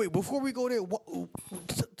Ronda. Wait. Before we go there, all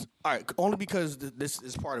right. Only because this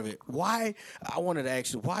is part of it. Why? I wanted to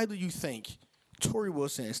ask you. Why do you think Tori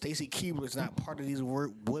Wilson and Stacy Keibler is not part of these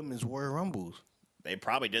women's Royal Rumbles? They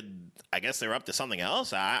probably did. I guess they were up to something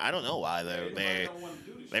else. I don't know why they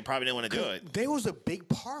probably didn't want to do it. They was a big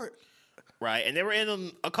part. Right, and they were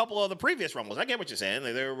in a couple of the previous Rumbles. I get what you're saying.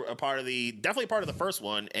 They were definitely part of the first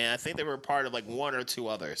one, and I think they were part of like 1 or 2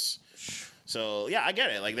 others. So yeah, I get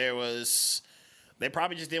it. Like they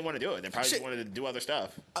probably just didn't want to do it. They probably just wanted to do other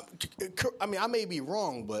stuff. I mean, I may be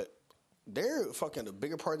wrong, but they're fucking a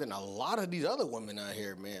bigger part than a lot of these other women out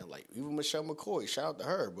here, man. Like even Michelle McCoy, shout out to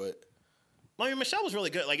her, but I mean, Michelle was really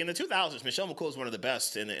good. Like in the 2000s, Michelle McCool was one of the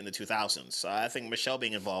best in the 2000s. So I think Michelle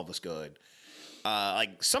being involved was good.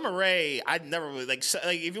 Like Summer Rae, I'd never really like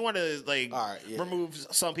if you want to like remove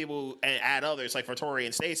some people and add others, like for Tori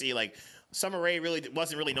and Stacey, like Summer Rae really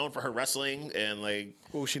wasn't really known for her wrestling, and like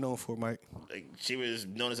what was she known for, Mike? Like, she was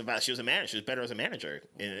known as she was a manager. She was better as a manager,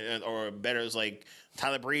 or better as like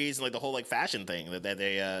Tyler Breeze and like the whole like fashion thing that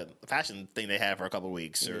they fashion thing they had for a couple of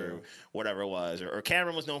weeks or whatever it was. Or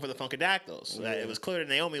Cameron was known for the Funkadactyls. Yeah. It was clear that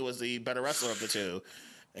Naomi was the better wrestler of the two.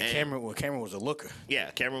 And Cameron was a looker. Yeah,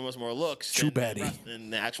 Cameron was more looks True baddie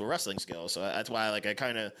than the actual wrestling skills. So that's why like I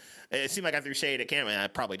kind of it seemed like I threw shade at Cameron. I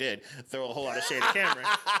probably did throw a whole lot of shade at Cameron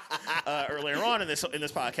earlier on in this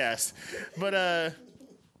podcast.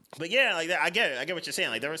 But yeah, like I get it. I get what you're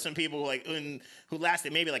saying. Like there were some people like who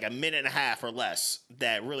lasted maybe like a minute and a half or less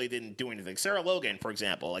that really didn't do anything. Sarah Logan, for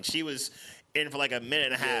example, like she was in for like a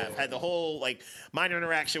minute and a half. Had the whole like minor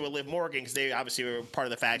interaction with Liv Morgan because they obviously were part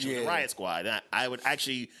of the faction with the Riot Squad. And I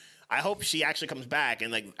hope she actually comes back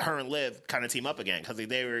and like her and Liv kind of team up again because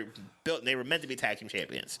they were meant to be tag team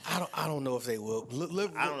champions. I don't know if they will.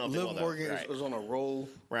 Liv Morgan is on a roll,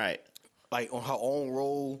 right? Like on her own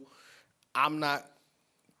roll. I'm not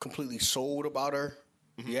completely sold about her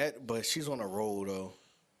yet, but she's on a roll though.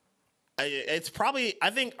 It's probably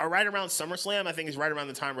I think right around SummerSlam. I think is right around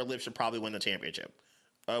the time where Liv should probably win the championship,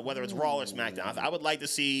 whether it's Raw or SmackDown. I would like to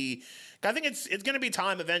see. I think it's going to be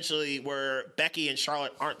time eventually where Becky and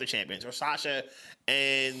Charlotte aren't the champions, or Sasha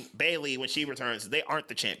and Bayley when she returns they aren't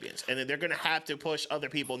the champions, and then they're going to have to push other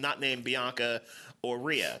people not named Bianca or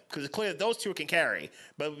Rhea because it's clear that those two can carry,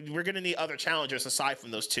 but we're going to need other challengers aside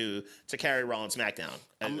from those two to carry Raw and SmackDown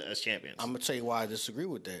as champions. I'm gonna tell you why I disagree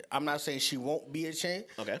with that. I'm not saying she won't be a champ,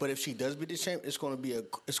 but if she does be the champ, it's gonna be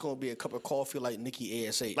a cup of coffee like Nikki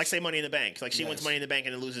ASH. Like say Money in the Bank, like she wins Money in the Bank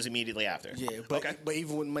and then loses immediately after. Yeah, but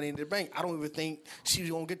even with Money in the Bank, I don't even think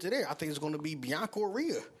she's gonna get to there. I think it's gonna be Bianca or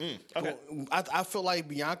Rhea. I feel like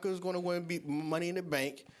Bianca is gonna win Money in the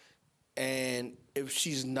Bank. And if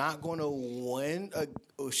she's not going to win,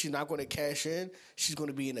 or she's not going to cash in, she's going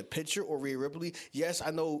to be in a picture or Rhea Ripley. Yes,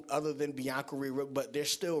 I know other than Bianca, Rhea Ripley, but they're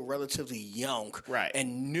still relatively young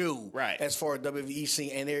and new as far as WWE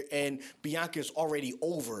scene. And Bianca is already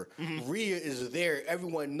over. Rhea is there.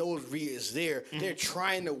 Everyone knows Rhea is there. They're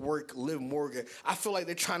trying to work Liv Morgan. I feel like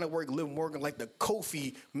they're trying to work Liv Morgan like the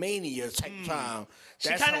Kofi Mania type time. She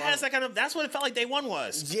kind of has that kind of. That's what it felt like Day One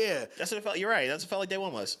was. Yeah, that's what it felt. You're right. That's what it felt like Day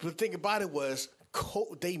One was. The thing about it was,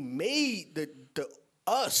 they made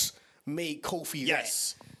us made Kofi.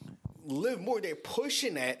 Yes, Liv Morgan. They're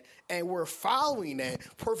pushing that, and we're following that.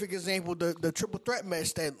 Perfect example: the triple threat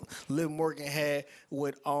match that Liv Morgan had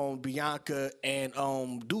with Bianca and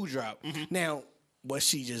Doudrop. Now, was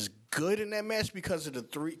she just good in that match because of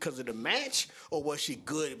the match, or was she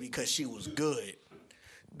good because she was good?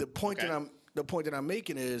 The point that I'm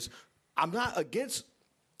making is, I'm not against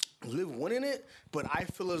Liv winning it, but I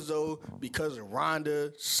feel as though because of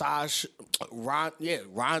Ronda, Sasha,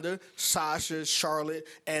 Charlotte,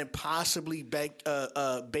 and possibly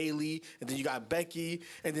Bayley, and then you got Becky,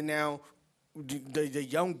 and then now the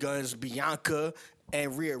young guns, Bianca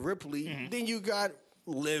and Rhea Ripley. Then you got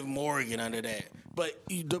Liv Morgan under that. But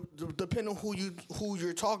depending on who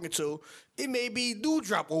you're talking to, it may be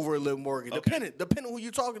Doudrop over Liv Morgan. Depending on who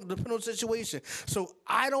you're talking to, depending on the situation. So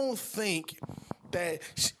I don't think that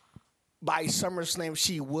by SummerSlam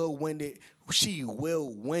she will win it. She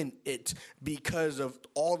will win it because of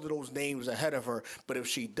all of those names ahead of her. But if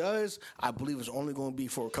she does, I believe it's only going to be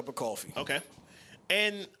for a cup of coffee. Okay.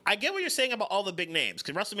 And I get what you're saying about all the big names,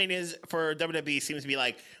 because WrestleMania for WWE seems to be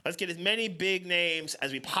like, let's get as many big names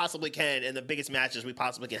as we possibly can in the biggest matches we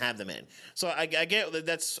possibly can have them in. So I get that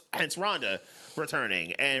that's hence Ronda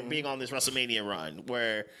returning and being on this WrestleMania run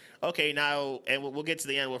where, okay, now, and we'll get to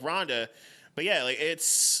the end with Ronda, but yeah, like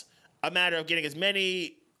it's a matter of getting as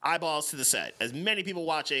many eyeballs to the set, as many people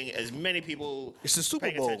watching, as many people. It's the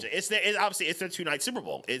Super Bowl. It's obviously it's their 2-night Super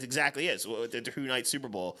Bowl. It exactly is the 2-night Super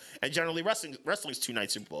Bowl, and generally wrestling's 2-night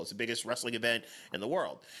Super Bowl. It's the biggest wrestling event in the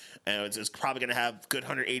world, and it's probably going to have good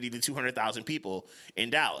 180 to 200,000 people in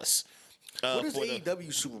Dallas. What is the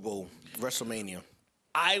AEW Super Bowl WrestleMania?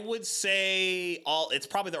 I would say it's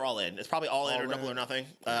probably they're all in. It's probably all in or Double or Nothing.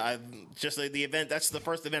 Just the event. That's the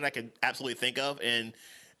first event I could absolutely think of, and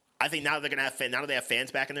I think now that they have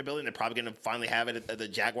fans back in their building, they're probably going to finally have it at the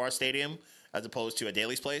Jaguar Stadium as opposed to a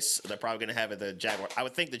Daly's Place. They're probably going to have it at the Jaguar. I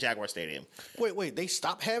would think the Jaguar Stadium. Wait, they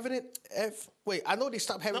stopped having it? I know they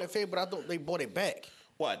stopped having it, but I thought they bought it back.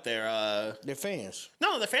 What Their fans.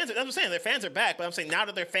 No, their fans. That's what I'm saying. Their fans are back, but I'm saying now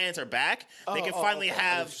that their fans are back, they can finally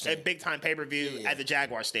have a big time pay per view at the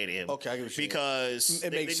Jaguar Stadium. Okay, I get what you're because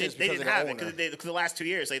it makes sense they because didn't of have the it owner. because the last 2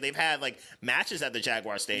 years they've had like matches at the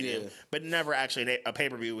Jaguar Stadium, Yeah. but never actually a pay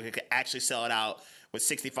per view where they could actually sell it out with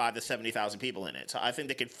 65 to 70,000 people in it. So I think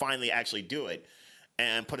they could finally actually do it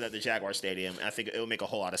and put it at the Jaguar Stadium. And I think it would make a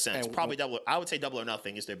whole lot of sense. And- Probably I would say Double or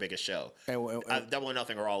Nothing is their biggest show. And- Double or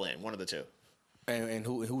Nothing or All In, one of the two. And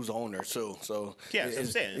who's the owner too? So Yeah, that's what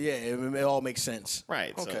I'm saying. Yeah, it all makes sense.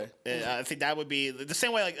 Right. Okay. So, I think that would be the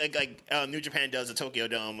same way like New Japan does the Tokyo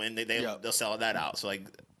Dome, and they'll sell that out. So like,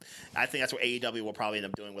 I think that's what AEW will probably end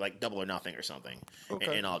up doing with like Double or Nothing or something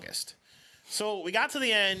in August. So we got to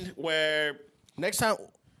the end where Next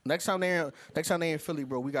time they're in Philly,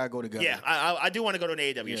 bro, we gotta go together. yeah, I do want to go to an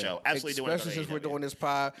AEW show. Absolutely do want to go Especially to since we're AEW. doing this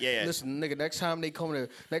pod. Yeah. Listen, nigga, next time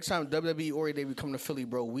WWE or they come to Philly,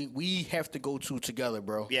 bro, we have to go together,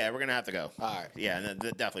 bro. Yeah, we're gonna have to go. All right. Yeah,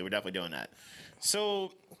 definitely, we're definitely doing that.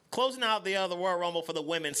 So closing out the Royal Rumble for the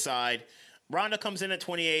women's side, Ronda comes in at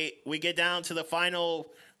 28. We get down to the final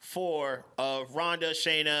four of Ronda,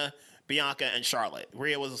 Shayna, Bianca, and Charlotte.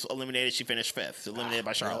 Rhea was eliminated. She finished fifth, eliminated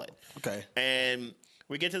by Charlotte. Okay. And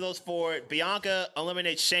we get to those four. Bianca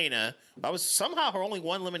eliminates Shayna. That was somehow her only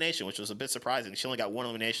one elimination, which was a bit surprising. She only got one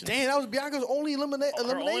elimination. Damn, that was Bianca's only elimination.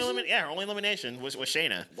 Her only elimination was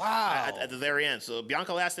Shayna. Wow. At the very end. So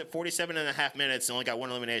Bianca lasted 47 and a half minutes and only got one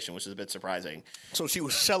elimination, which is a bit surprising. So she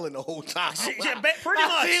was selling the whole time. Yeah, pretty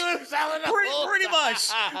much. She was selling the whole Pretty time.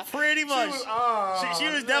 much. Pretty much. She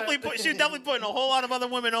was definitely putting a whole lot of other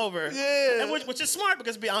women over. Yeah. And which is smart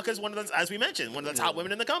because Bianca is one of the, as we mentioned, one of the top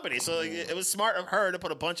women in the company. So it was smart of her to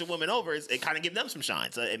put a bunch of women over. It kind of gave them some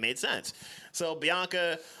shine. So it made sense. So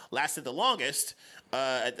Bianca lasted the longest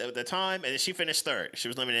at the time, and she finished third. She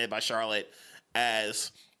was eliminated by Charlotte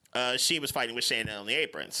as she was fighting with Shayna on the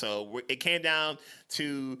apron. So it came down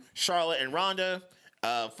to Charlotte and Ronda.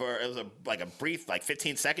 It was a brief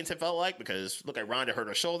 15 seconds it felt like, because look at Ronda hurt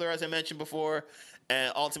her shoulder, as I mentioned before,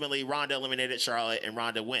 and ultimately Ronda eliminated Charlotte and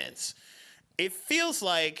Ronda wins. It feels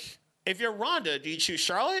like, if you're Ronda, do you choose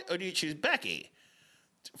Charlotte or do you choose Becky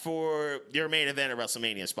for your main event at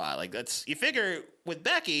WrestleMania spot? Like, that's, you figure with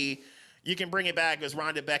Becky you can bring it back because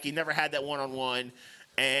Ronda Becky never had that one-on-one.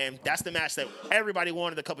 And that's the match that everybody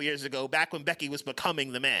wanted a couple years ago, back when Becky was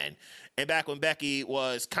becoming the man. And back when Becky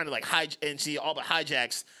was kind of like she all but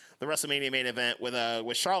hijacks the WrestleMania main event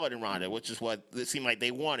with Charlotte and Ronda, which is what it seemed like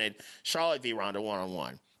they wanted. Charlotte v. Ronda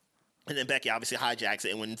one-on-one. And then Becky obviously hijacks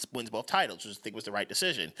it and wins both titles, which I think was the right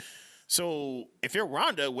decision. So if you're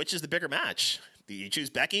Ronda, which is the bigger match? Do you choose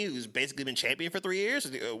Becky, who's basically been champion for 3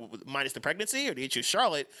 years, minus the pregnancy? Or do you choose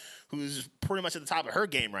Charlotte, who's pretty much at the top of her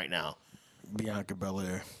game right now? Bianca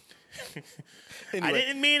Belair. I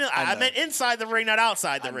didn't mean I meant inside the ring, not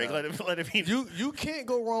outside the ring. Let it be. You can't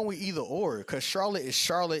go wrong with either or, because Charlotte is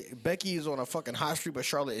Charlotte. Becky is on a fucking hot streak, but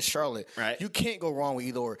Charlotte is Charlotte. Right. You can't go wrong with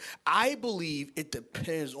either or. I believe it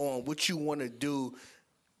depends on what you want to do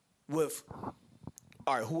with.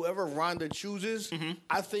 All right, whoever Ronda chooses,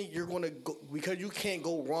 I think you're going to go, because you can't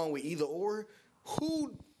go wrong with either or.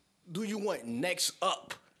 Who do you want next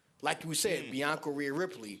up? Like we said, Bianca, Rhea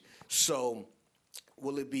Ripley. So,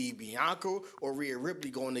 will it be Bianca or Rhea Ripley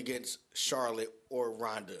going against Charlotte or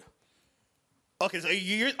Ronda? Okay, so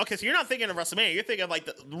you're not thinking of WrestleMania. You're thinking of like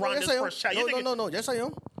Ronda's Yes, I am. first challenge. No. Yes, I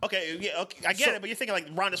am. Okay, yeah, okay, I get it, but you're thinking like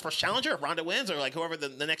Ronda's first challenger if Ronda wins, or like whoever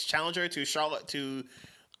the next challenger to Charlotte, to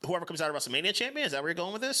whoever comes out of WrestleMania champion. Is that where you're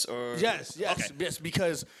going with this? Or Yes, Okay. yes.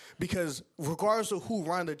 Because regardless of who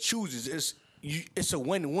Ronda chooses, it's a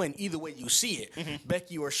win-win either way you see it.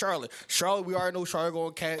 Becky or Charlotte. Charlotte, we already know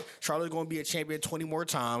Charlotte's going to be a champion 20 more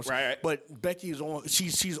times. Right. But Becky is on.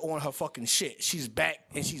 She's on her fucking shit. She's back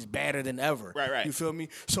and she's badder than ever. Right. You feel me?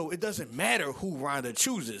 So it doesn't matter who Ronda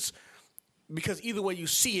chooses, because either way you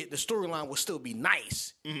see it, the storyline will still be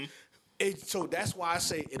nice. So that's why I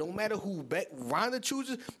say it don't matter who Ronda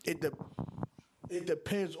chooses. It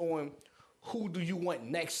depends on who do you want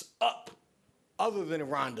next up, other than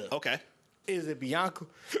Ronda. Okay. Is it Bianca?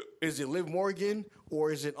 Is it Liv Morgan?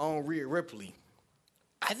 Or is it Rhea Ripley?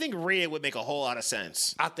 I think Rhea would make a whole lot of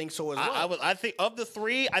sense. I think so as well. I think of the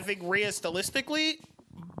three, I think Rhea stylistically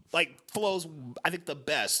flows. I think the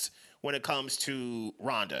best when it comes to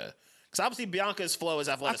Ronda. Because obviously Bianca's flow is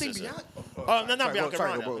athleticism. Bianca. Not Bianca.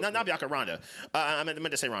 sorry, Ronda. go. Not Bianca. Ronda. I meant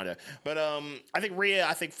to say Ronda. But I think Rhea,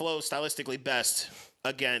 flows stylistically best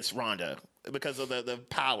against Ronda because of the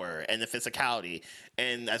power and the physicality.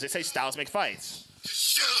 And as they say, styles make fights.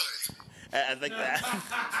 Should. I think that.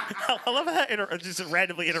 I love how it just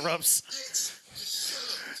randomly interrupts.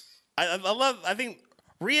 I think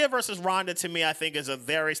Rhea versus Ronda to me, I think, is a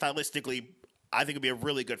very stylistically. I think it'd be a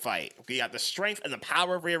really good fight. You got the strength and the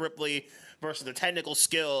power of Rhea Ripley versus the technical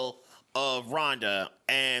skill of Ronda,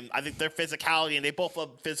 and I think their physicality, and they both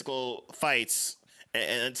love physical fights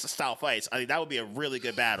and style fights. I think that would be a really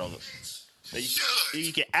good battle.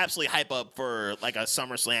 You can absolutely hype up for like a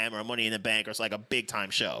SummerSlam or a Money in the Bank or like a big time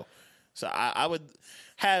show. So I would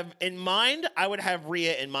have in mind. I would have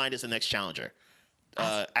Rhea in mind as the next challenger.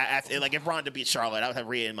 Like if Ronda beats Charlotte, I would have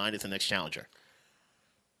Rhea in mind as the next challenger.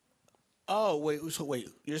 Oh wait,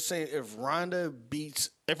 you're saying if Ronda beats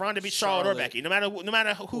Charlotte or Becky, no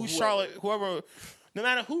matter who Charlotte, whoever, no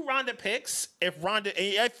matter who Ronda picks, if Ronda,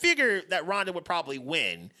 I figure that Ronda would probably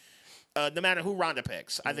win. No matter who Ronda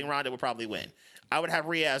picks, I think Ronda would probably win. I would have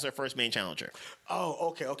Rhea as her first main challenger. Oh,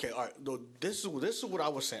 okay, all right. No, this is what I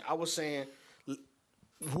was saying. I was saying,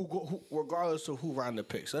 who regardless of who Ronda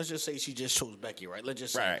picks, let's just say she just chose Becky, right? Let's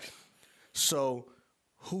just say. Right. So,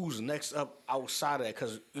 who's next up outside of that?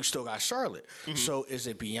 Because you still got Charlotte. Mm-hmm. So, is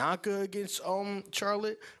it Bianca against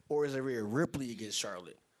Charlotte, or is it Rhea Ripley against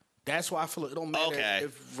Charlotte? That's why I feel it don't matter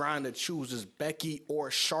if Ronda chooses Becky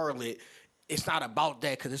or Charlotte. It's not about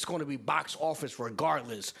that because it's going to be box office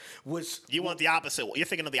regardless. You want the opposite? You're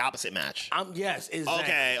thinking of the opposite match. Yes,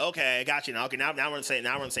 exactly. Okay, got you now. Okay, now we're on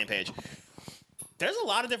the same page. There's a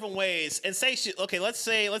lot of different ways, and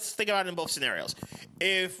let's think about it in both scenarios.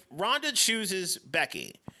 If Ronda chooses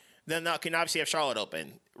Becky, then that can obviously have Charlotte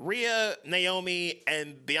open. Rhea, Naomi,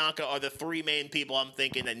 and Bianca are the three main people I'm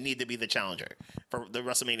thinking that need to be the challenger for the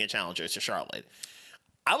WrestleMania challengers to Charlotte.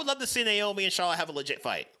 I would love to see Naomi and Charlotte have a legit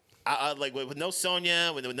fight. I like with no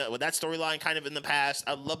Sonya, with that storyline kind of in the past.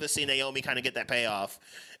 I'd love to see Naomi kind of get that payoff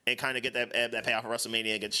and kind of get that payoff at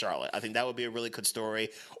WrestleMania against Charlotte. I think that would be a really good story.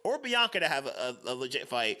 Or Bianca to have a legit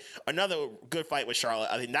fight, another good fight with Charlotte.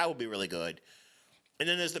 I think that would be really good. And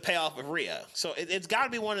then there's the payoff of Rhea. So it's got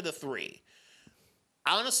to be one of the three.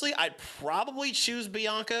 Honestly, I'd probably choose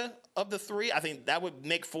Bianca of the three. I think that would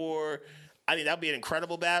that would be an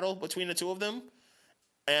incredible battle between the two of them.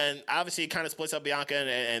 And obviously, it kind of splits up Bianca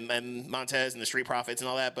and Montez and the Street Profits and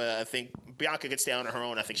all that. But I think Bianca could stay on her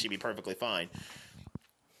own. I think she'd be perfectly fine.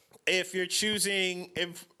 If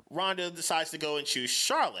Ronda decides to go and choose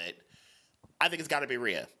Charlotte, I think it's got to be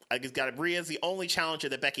Rhea. I think Rhea's the only challenger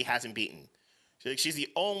that Becky hasn't beaten. She's the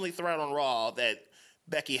only threat on Raw that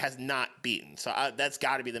Becky has not beaten. So that's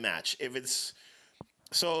got to be the match. I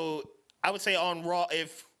would say on Raw,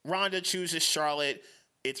 if Ronda chooses Charlotte,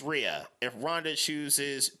 it's Rhea. If Ronda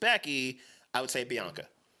chooses Becky, I would say Bianca.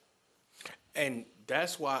 And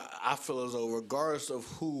that's why I feel as though regardless of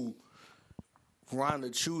who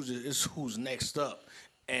Ronda chooses, is who's next up.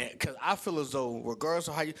 And because I feel as though regardless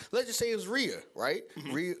of how let's just say it's Rhea, right?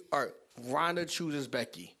 Mm-hmm. Ronda chooses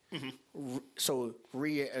Becky. Mm-hmm. So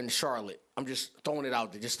Rhea and Charlotte. I'm just throwing it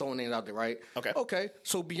out there, right? Okay.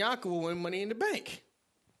 So Bianca will win Money in the Bank.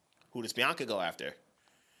 Who does Bianca go after?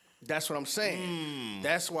 That's what I'm saying.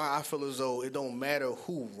 That's why I feel as though it don't matter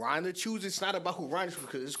who Ronda chooses. It's not about who Ronda chooses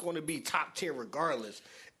because it's going to be top tier regardless.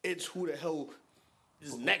 It's who the hell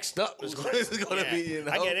is next up. It's going to be. You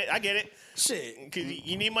know? I get it. Shit, because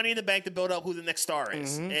you need Money in the Bank to build up who the next star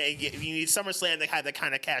is. Mm-hmm. And you need SummerSlam to have to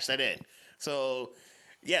kind of cash that in. So,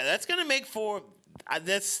 yeah, that's going to make for.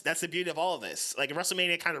 That's the beauty of all of this. Like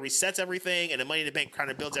WrestleMania kind of resets everything, and the Money in the Bank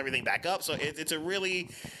kind of builds everything back up. So it's a really.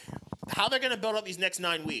 How they're going to build up these next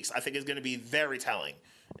 9 weeks, I think, is going to be very telling.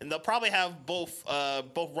 And they'll probably have both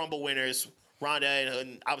Rumble winners, Ronda,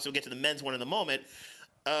 and obviously we'll get to the men's one in a moment,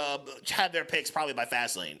 have their picks probably by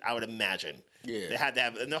Fastlane, I would imagine. Yeah. They had to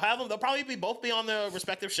have, and they'll probably both be on their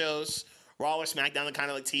respective shows, Raw or SmackDown, to kind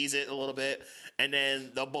of like tease it a little bit, and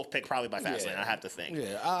then they'll both pick probably by Fastlane, I have to think.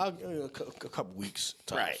 Yeah, I'll give you a couple weeks.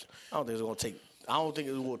 Tops. Right. I don't think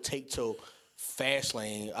it will take till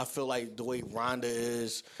Fastlane. I feel like the way Ronda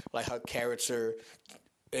is, like her character,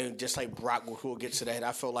 and just like Brock, we'll get to that.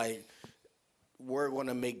 I feel like we're going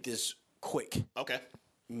to make this quick. Okay.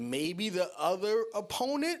 Maybe the other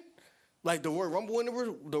opponent, like the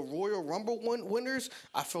Royal Rumble winners,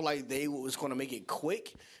 I feel like they was going to make it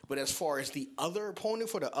quick. But as far as the other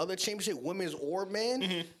opponent for the other championship, women's or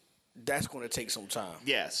men, that's going to take some time.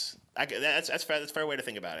 Yes, that's fair. That's a fair way to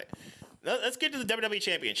think about it. Let's get to the WWE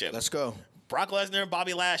Championship. Let's go. Brock Lesnar,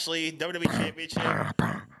 Bobby Lashley, WWE Championship.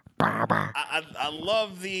 I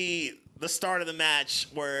love the start of the match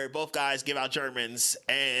where both guys give out Germans,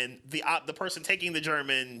 and the person taking the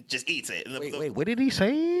German just eats it. And wait, what did he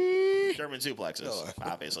say? German suplexes,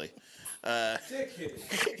 obviously.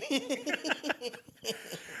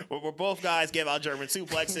 Where both guys give out German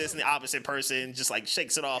suplexes, and the opposite person just like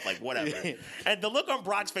shakes it off, like whatever. And the look on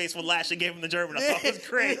Brock's face when Lashley gave him the German, I thought was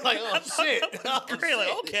great. Like, oh shit, Great, like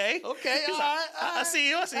okay, okay, He's all like, right, I see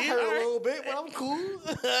you, I see I you. heard all a right. little bit, but I'm cool.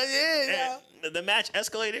 yeah. And the match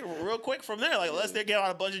escalated real quick from there. Like Lesnar gave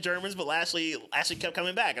out a bunch of Germans, but Lashley kept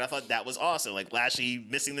coming back, and I thought that was awesome. Like Lashley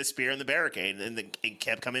missing the spear in the barricade, and it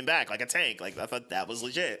kept coming back like a tank. Like I thought that was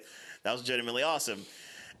legit. That was legitimately awesome.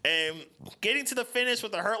 And getting to the finish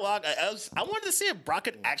with the Hurt Lock, I wanted to see if Brock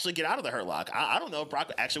could actually get out of the Hurt Lock. I don't know if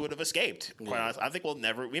Brock actually would have escaped. Quite honestly, I think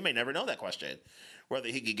we may never know that question, whether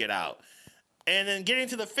he could get out. And then getting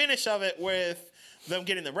to the finish of it with them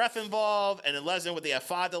getting the ref involved, and then Lesnar with the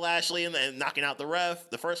F5 to Lashley and knocking out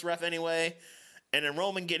the first ref anyway, and then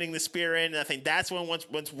Roman getting the spear in. And I think that's when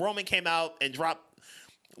once Roman came out and dropped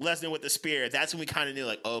Lesnar with the spear, that's when we kind of knew,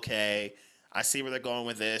 like, okay, I see where they're going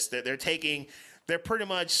with this. They're pretty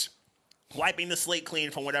much wiping the slate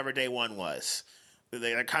clean from whatever day one was.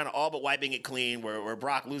 They're kind of all but wiping it clean where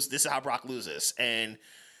Brock loses. This is how Brock loses. And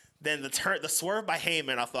then the swerve by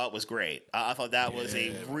Heyman I thought was great. I thought that was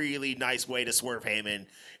a really nice way to swerve Heyman.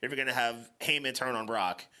 If you're going to have Heyman turn on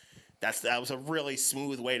Brock, that was a really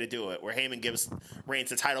smooth way to do it, where Heyman gives Reigns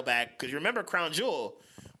the title back. Because you remember Crown Jewel,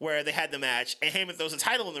 where they had the match, and Heyman throws the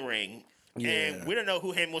title in the ring. And we don't know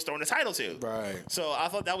who Heyman was throwing the title to. Right. So I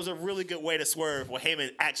thought that was a really good way to swerve where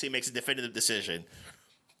Heyman actually makes a definitive decision.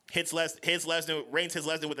 Reigns hits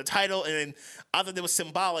Lesnar with the title, and then I thought it was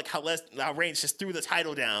symbolic how Reigns just threw the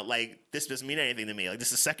title down. Like, this doesn't mean anything to me. Like,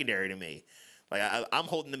 this is secondary to me. Like, I'm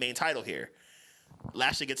holding the main title here.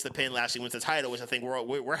 Lashley gets the pin. Lashley wins the title, which I think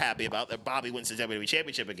we're happy about. That Bobby wins the WWE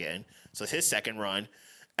Championship again. So it's his second run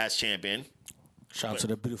as champion. Shout out to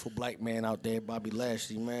the beautiful black man out there, Bobby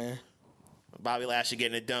Lashley, man. Bobby Lashley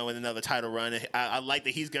getting it done with another title run. I like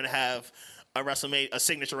that he's going to have a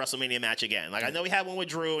signature WrestleMania match again. Like, I know he had one with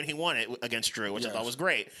Drew and he won it against Drew, which I thought was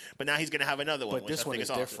great. But now he's going to have another one. But this one is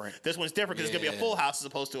different. This one's different because it's going to be a full house as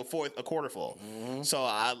opposed to a quarter full. So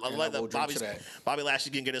I like that Bobby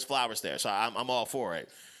Lashley can get his flowers there. So I'm all for it.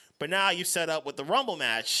 But now you set up with the Rumble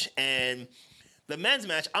match and the men's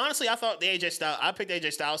match. Honestly, I thought I picked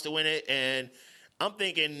AJ Styles to win it, and I'm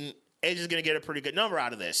thinking AJ's going to get a pretty good number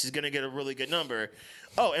out of this. He's going to get a really good number.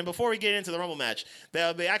 Oh, and before we get into the Rumble match,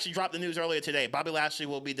 they actually dropped the news earlier today. Bobby Lashley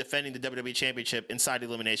will be defending the WWE Championship inside the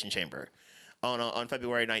Elimination Chamber on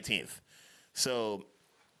February 19th. So,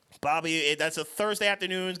 Bobby, that's a Thursday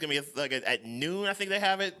afternoon. It's going to be at noon, I think they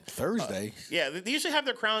have it. Thursday? Yeah, they usually have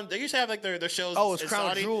their crown. They usually have like their shows. Oh, it's in Crown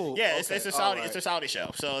Saudi. Jewel. Yeah, Okay. it's their Saudi. It's their Saudi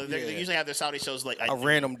show. So they usually have their Saudi shows like A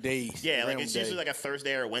random day. Yeah, like it's usually like a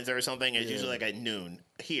Thursday or a Wednesday or something. And it's usually like at noon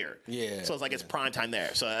here. Yeah. So it's like it's prime time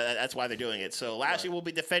there. So that's why they're doing it. So Lashley will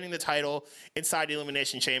be defending the title inside the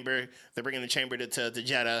Elimination Chamber. They're bringing the chamber to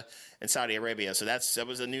Jeddah in Saudi Arabia. So that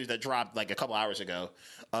was the news that dropped like a couple hours ago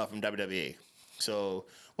from WWE. So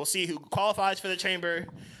we'll see who qualifies for the chamber.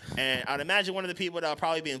 And I'd imagine one of the people that will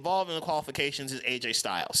probably be involved in the qualifications is AJ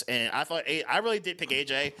Styles. And I really did pick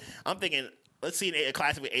AJ. I'm thinking, let's see a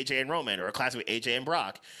classic with AJ and Roman or a classic with AJ and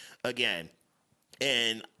Brock again.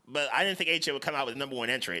 But I didn't think AJ would come out with the number one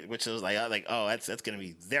entry, which was like oh, that's going to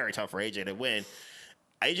be very tough for AJ to win.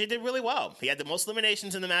 AJ did really well. He had the most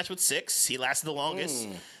eliminations in the match with 6. He lasted the longest.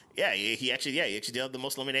 Yeah, he actually did the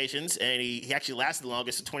most eliminations, and he actually lasted the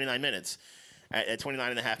longest at 29 minutes. At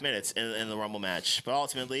 29 and a half minutes in the Rumble match. But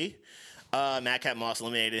ultimately, Madcap Moss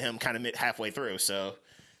eliminated him kind of halfway through. So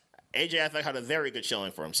AJ, I think, had a very good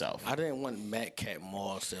showing for himself. I didn't want Madcap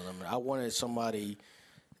Moss to eliminate. I wanted somebody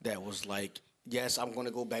that was like, yes, I'm going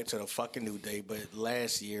to go back to the fucking New Day, but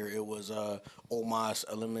last year it was Omos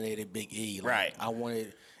eliminated Big E. Like, right. I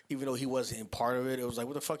wanted, even though he wasn't part of it, it was like,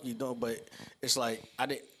 what the fuck are you doing? But it's like,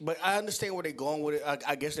 but I understand where they're going with it.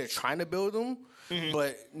 I guess they're trying to build them. Mm-hmm.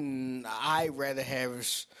 But I'd rather have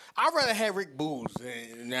Rick Boogs.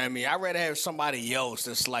 You know what I mean? I'd rather have somebody else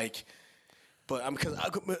that's like. But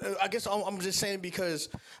I guess I'm just saying because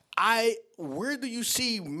where do you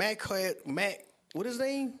see Matt? What is his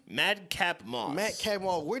name? Madcap Moss. Madcap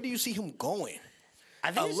Moss. Where do you see him going? I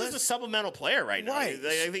think he's just a supplemental player right now. Right.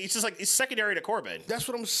 He's just like he's secondary to Corbin. That's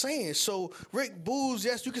what I'm saying. So Rick Boogs,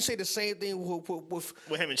 yes, you can say the same thing with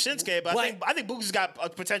him and Shinsuke, but I think Boogs has got a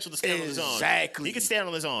potential to stand on his own. Exactly. He can stand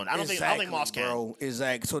on his own. I don't think Moss can. Bro,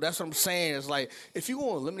 exactly. So that's what I'm saying. It's like if you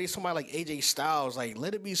want to eliminate somebody like AJ Styles, like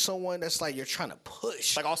let it be someone that's like you're trying to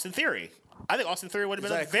push. Like Austin Theory. I think Austin Theory would have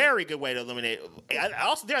been a very good way to eliminate.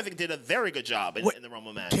 Austin Theory, I think, did a very good job in the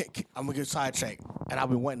Rumble match. I'm gonna get sidetracked, and I've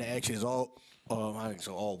been wanting to ask you this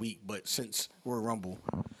all week, but since we're Rumble,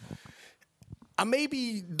 I may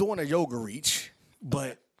be doing a yoga reach,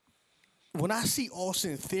 but when I see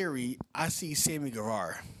Austin Theory, I see Sammy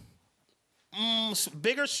Guevara.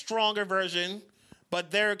 Bigger, stronger version, but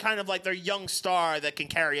they're kind of like their young star that can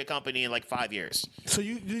carry a company in like 5 years. So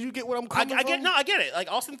you get what I'm coming from? I get it.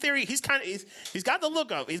 Like Austin Theory, he's got the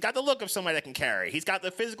look of somebody that can carry. He's got the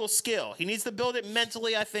physical skill. He needs to build it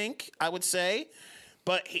mentally, I think, I would say.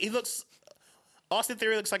 But Austin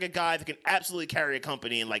Theory looks like a guy that can absolutely carry a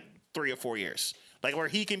company in like 3 or 4 years. Like where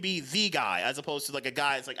he can be the guy as opposed to like a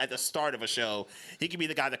guy that's like at the start of a show. He can be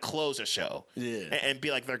the guy that close a show. Yeah. And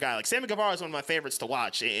be like their guy. Like Sammy Guevara is one of my favorites to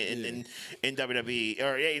watch in WWE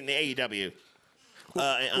or in the AEW.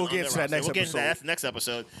 We'll get to that next episode. That's the next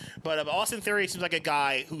episode. But Austin Theory seems like a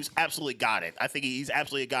guy who's absolutely got it. I think he's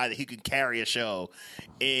absolutely a guy that he could carry a show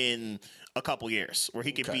in a couple years where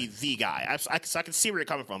he could be the guy. I can see where you're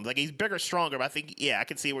coming from. Like he's bigger, stronger, but I think I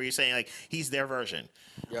can see where you're saying like he's their version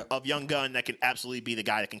of young gun that can absolutely be the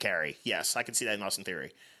guy that can carry. Yes, I can see that in Austin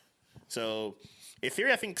Theory. So if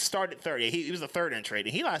Theory I think started at 30. He was the third entrant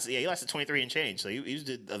and he lasted 23 and change. So he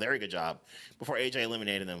did a very good job before AJ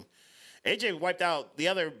eliminated him. AJ wiped out the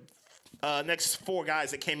other next 4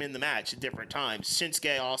 guys that came in the match at different times.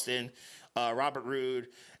 Shinsuke Austin, Robert Roode,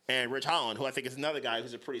 and Rich Holland, who I think is another guy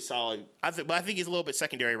who's a pretty solid. But I think he's a little bit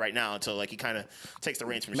secondary right now until like he kind of takes the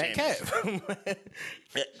reins from Sheamus.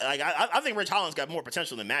 I think Rich Holland's got more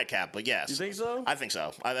potential than Madcap, but yes, you think so? I think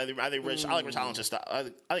so. I think I like Rich Holland's style.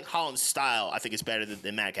 I think Holland's style is better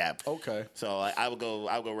than Madcap. Okay, so I would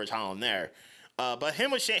go Rich Holland there. But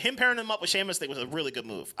him pairing him up with Sheamus, I think was a really good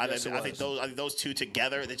move. I think those two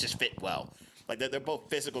together they just fit well. Like they're both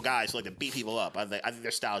physical guys who like to beat people up. I think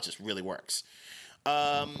their style just really works.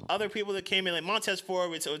 Other people that came in like Montez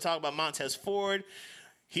Ford. We talk about Montez Ford.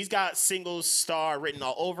 He's got singles star written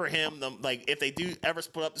all over him. Like if they do ever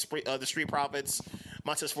split up the Street Profits,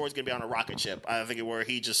 Montez Ford's gonna be on a rocket ship. I think where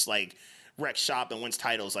he just like wrecks shop and wins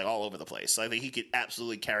titles like all over the place. So I think he could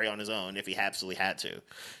absolutely carry on his own if he absolutely had to.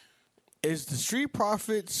 Is the Street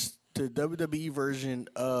Profits the WWE version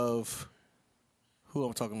of who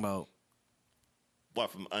I'm talking about?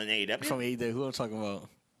 What, from an AEW? From AEW, who I'm talking about?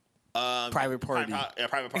 Private Party.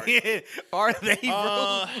 Private Party. Are they,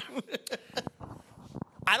 bro?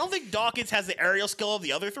 I don't think Dawkins has the aerial skill of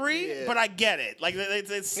the other 3, but I get it. Like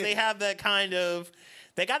they have that kind of,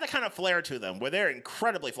 they got that kind of flair to them where they're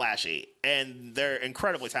incredibly flashy and they're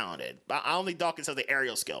incredibly talented. I don't think Dawkins has the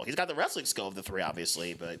aerial skill. He's got the wrestling skill of the 3,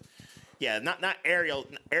 obviously, but yeah, not aerial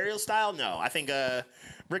style. No, I think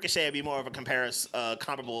Ricochet would be more of a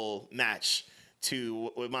comparable match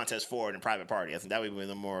with Montez Ford and Private Party. I think that would be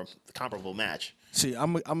the more comparable match. See,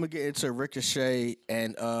 I'm gonna get into Ricochet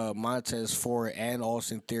and Montez Ford and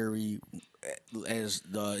Austin Theory as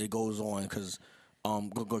it goes on because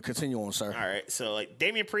go continue on, sir. All right, so like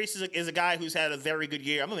Damian Priest is a guy who's had a very good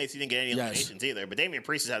year. I'm amazed he didn't get any eliminations either, but Damian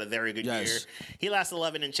Priest has had a very good year. He lasted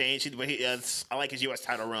 11 and change, but I like his U.S.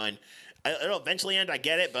 title run. It'll eventually end. I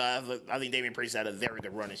get it, but I think Damian Priest had a very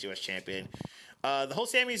good run as U.S. champion. The whole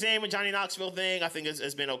Sami Zayn with Johnny Knoxville thing, I think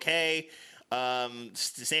has been okay.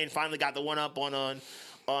 Zayn finally got the one up on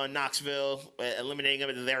Knoxville, eliminating him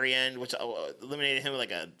at the very end, which eliminated him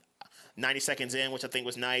like 90 seconds in, which I think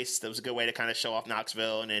was nice. That was a good way to kind of show off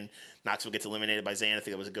Knoxville, and then Knoxville gets eliminated by Zayn. I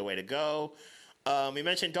think that was a good way to go. We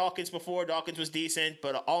mentioned Dawkins before. Dawkins was decent,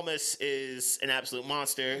 but Almas is an absolute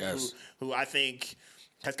monster who I think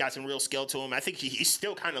has got some real skill to him. I think he's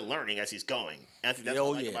still kind of learning as he's going. And I think that's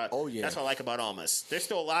that's what I like about Almas. There's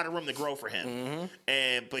still a lot of room to grow for him.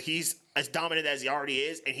 But he's as dominant as he already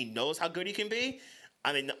is, and he knows how good he can be.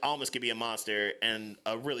 I mean, Almas could be a monster and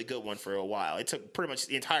a really good one for a while. It took pretty much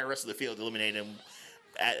the entire rest of the field to eliminate him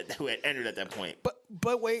who had entered at that point. But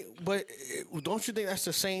don't you think that's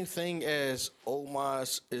the same thing as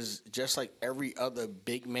Almas is just like every other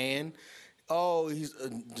big man? Oh, he's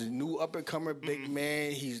the new up-and-comer big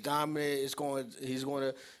man. He's dominant. He's going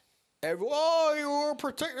to. You were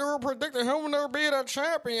predicting him to be the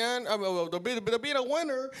champion. I mean, to be the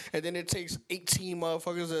winner, and then it takes 18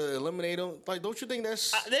 motherfuckers to eliminate him. Like, don't you think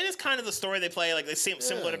that's that is kind of the story they play? Like, they seem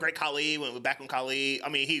similar to Great Khali when Khali. I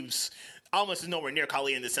mean, he was almost nowhere near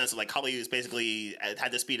Khali in the sense of like Khali was basically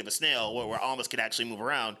had the speed of a snail, where Almas could actually move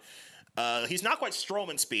around. He's not quite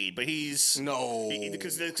Strowman speed, but because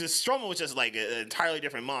Strowman was just like an entirely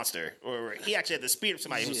different monster. Or he actually had the speed of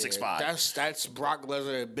somebody who's 6'5". That's Brock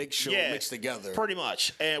Lesnar and Big Show mixed together, pretty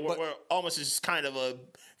much. And we're almost just kind of a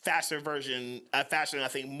faster version, faster and I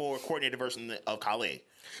think more coordinated version of Khali.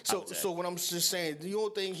 So what I'm just saying, do you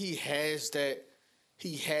don't think he has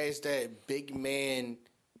that big man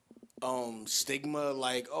stigma?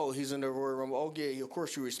 Like, oh, he's in the Royal Rumble. Oh yeah, of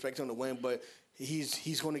course you respect him to win, but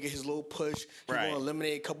he's going to get his little push. He's Right. going to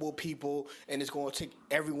eliminate a couple of people, and it's going to take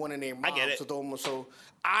everyone in their I get mouths it. to throw him. So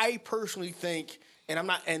I personally think, and I'm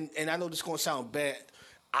not, and I know this is going to sound bad.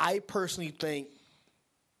 I personally think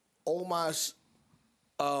Omar's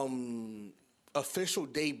official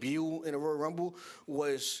debut in the Royal Rumble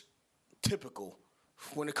was typical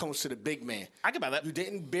when it comes to the big man. I can buy that. You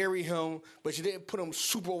didn't bury him, but you didn't put him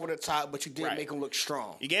super over the top, but you did Right. make him look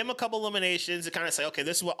strong. You gave him a couple eliminations to kind of say, okay,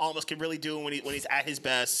 this is what Almas can really do when he's at his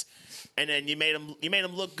best, and then you made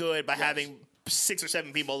him look good by having 6 or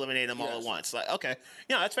 7 people eliminate him all at once. Like, okay,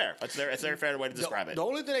 yeah, that's fair. That's a very fair way to describe it. The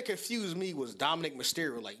only thing that confused me was Dominic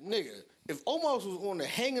Mysterio. Like, nigga, if Omos was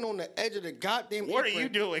hanging on the edge of the goddamn What are apron, you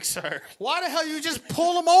doing, sir? why the hell you just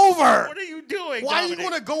pull him over? What are you doing? Why Dominic? are you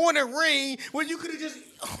going to go in the ring when you could have just?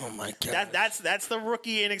 Oh my god! That's the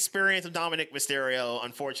rookie inexperience of Dominic Mysterio,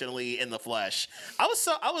 unfortunately, in the flesh. I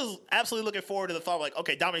was absolutely looking forward to the thought, like,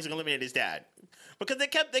 okay, Dominic's gonna eliminate his dad. Because they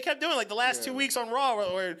kept doing like the last 2 weeks on Raw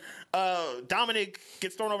where Dominic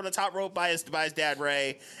gets thrown over the top rope by his dad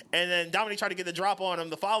Ray, and then Dominic tried to get the drop on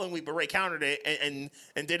him the following week, but Ray countered it and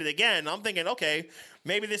did it again. I'm thinking, okay,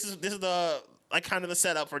 maybe this is the like kind of the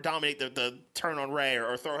setup for Dominic to turn on Ray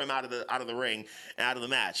or throw him out of the ring and out of the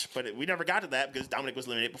match. But we never got to that because Dominic was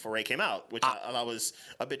eliminated before Ray came out, which I thought was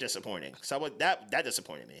a bit disappointing. So that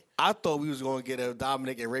disappointed me. I thought we was going to get a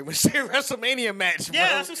Dominic and Rey Mysterio WrestleMania match. Yeah,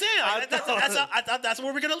 bro. that's what I'm saying. I thought that's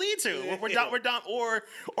where we're gonna lead to.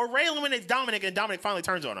 Or Ray eliminates Dominic and Dominic finally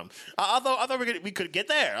turns on him. I thought we could get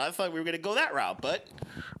there. I thought we were gonna go that route, but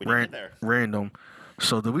we didn't get there. Random.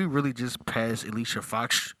 So did we really just pass Alicia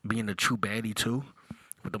Fox being the true baddie too,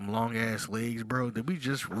 with them long ass legs, bro? Did we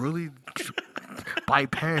just really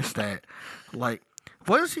bypass that? Like,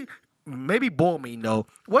 wasn't she? Maybe Ballmean though.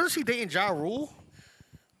 Wasn't she dating Ja Rule?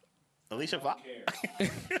 Alicia Fox?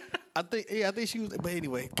 I think she was. But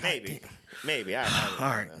anyway, Maybe. all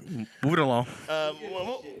right, moving along.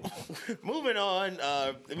 Moving on.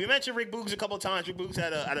 We mentioned Rick Boogs a couple of times. Rick Boogs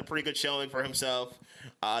had a pretty good showing for himself.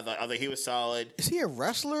 I thought he was solid. Is he a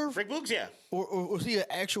wrestler, Rick Boogs, yeah. or was he an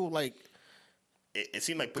actual like? It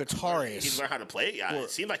seemed like Guitarist. He learned how to play. Yeah, it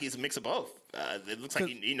seemed like he's a mix of both. It looks like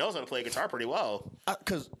he knows how to play guitar pretty well.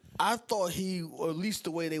 Because I thought he, or at least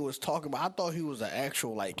the way they was talking about, I thought he was an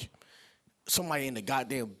actual like somebody in the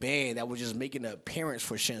goddamn band that was just making an appearance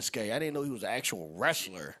for Shinsuke. I didn't know he was an actual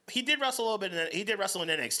wrestler. He did wrestle a little bit. He did wrestle in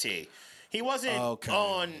NXT. He wasn't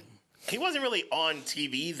Okay. He wasn't really on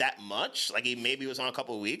TV that much. Like he maybe was on a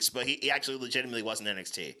couple of weeks, but he actually legitimately wasn't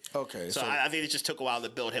NXT. Okay, So so- I think it just took a while to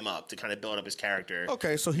build him up, to kind of build up his character.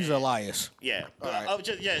 Okay, so he's Elias. Yeah. right.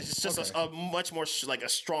 It's just a much more like a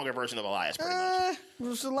stronger version of Elias, pretty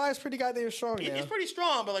much. Elias pretty goddamn strong now. He's pretty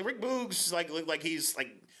strong, but like Rick Boogs, like he's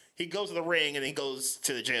like. He goes to the ring and he goes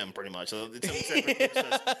to the gym, pretty much. So it's Rick Boogs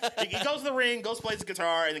does. He goes to the ring, goes plays the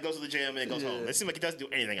guitar, and then goes to the gym and then goes home. It seems like he doesn't do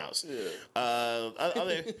anything else.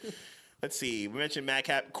 Let's see. We mentioned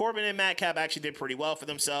Madcap. Corbin and Madcap actually did pretty well for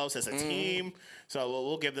themselves as a team, so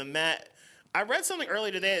we'll give them that. I read something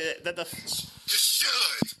earlier today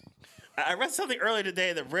I read something earlier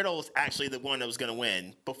today that Riddle was actually the one that was going to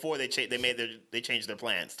win before they changed their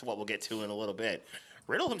plans to what we'll get to in a little bit.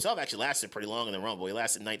 Riddle himself actually lasted pretty long in the Rumble. He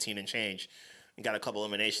lasted 19 and change and got a couple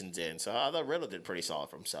eliminations in. So I thought Riddle did pretty solid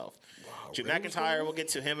for himself. Drew McIntyre, we'll get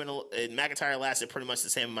to him. And McIntyre lasted pretty much the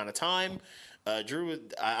same amount of time. I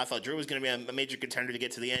thought Drew was going to be a major contender to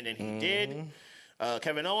get to the end, and he did.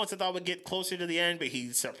 Kevin Owens, I thought, would get closer to the end, but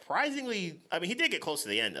he surprisingly... I mean, he did get close to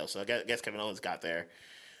the end, though, so I guess Kevin Owens got there.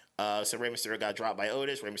 So Rey Mysterio got dropped by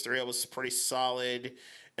Otis. Rey Mysterio was pretty solid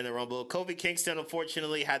in the Rumble. Kofi Kingston,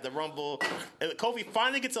 unfortunately, had the Rumble. And Kofi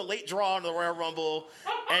finally gets a late draw in the Royal Rumble.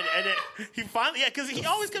 And he finally... Yeah, because he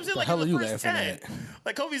always comes in like in the first 10.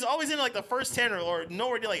 Like, Kofi's always in like the first 10 or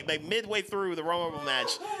nowhere near like midway through the Royal Rumble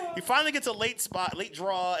match. He finally gets a late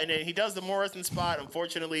draw, and then he does the Morrison spot.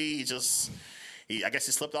 Unfortunately, I guess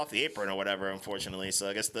he slipped off the apron or whatever, unfortunately. So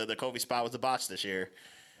I guess the Kofi spot was the botch this year.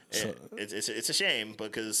 It's a shame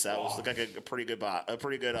because that was like a pretty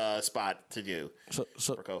good spot to do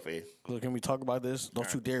for Kofi. So can we talk about this?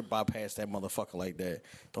 Don't you dare bypass that motherfucker like that.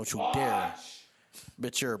 Don't you dare.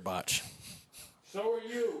 Bitch, you're a botch. So are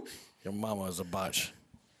you. Your mama is a botch.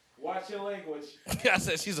 Watch your language. I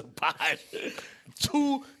said she's a botch.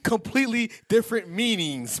 Two completely different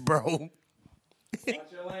meanings, bro. Watch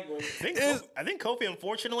your language. I think Kofi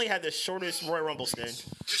unfortunately had the shortest Royal Rumble stint.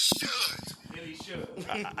 And he should.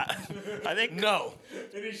 I think No.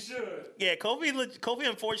 And he should. Yeah, Kofi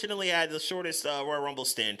unfortunately had the shortest Royal Rumble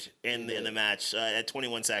stint in the match at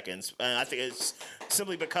 21 seconds. I think it's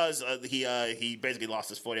simply because he basically lost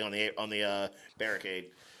his footing on the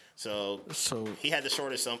barricade. So he had the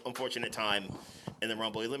shortest unfortunate time in the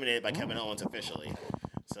Rumble, eliminated by Kevin Owens officially.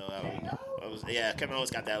 So Kevin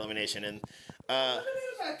Owens got that elimination, and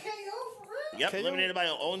eliminated by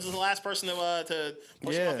Owens is the last person to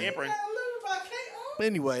push him off the apron.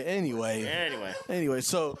 Anyway,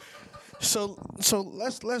 so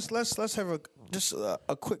let's have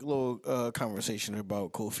a quick little conversation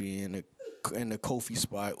about Kofi and the Kofi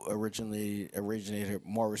spot originated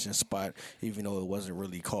Morrison spot, even though it wasn't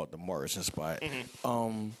really called the Morrison spot.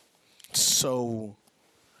 Mm-hmm. So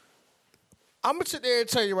I'm gonna sit there and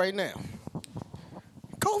tell you right now,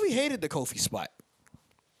 Kofi hated the Kofi spot.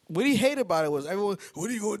 What he hated about it was everyone, what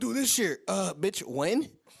are you gonna do this year? Bitch, win?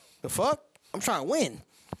 The fuck? I'm trying to win.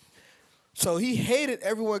 So he hated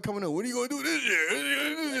everyone coming in. What are you gonna do this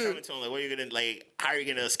year? Coming to him, like, what are you gonna like? How are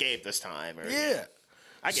you gonna escape this time? Yeah,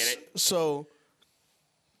 I get it. So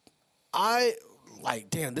I like,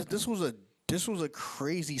 damn. This was a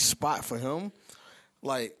crazy spot for him.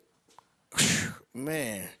 Like,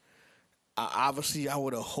 man. Obviously, I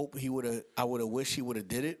would have hoped I would have wished he would have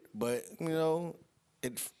did it, but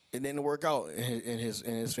it didn't work out in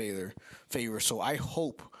his favor. So I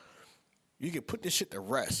hope you can put this shit to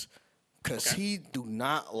rest. Because he do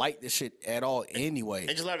not like this shit at all anyway.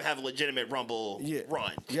 And just let him have a legitimate Rumble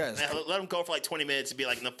run. Yes. Let him go for like 20 minutes and be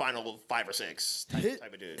like in the final 5 or 6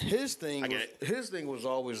 type of dude. His thing was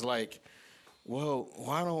always like, well,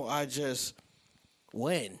 why don't I just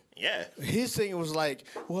win? Yeah. His thing was like,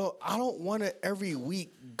 well, I don't want to every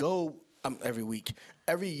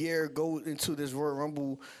year go into this Royal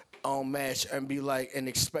Rumble match and be like and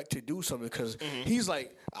expect to do something because he's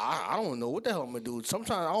like, I don't know what the hell I'm gonna do.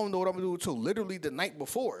 Sometimes I don't know what I'm gonna do until literally the night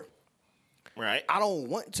before. Right. I don't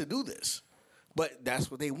want to do this. But that's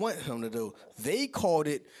what they want him to do. They called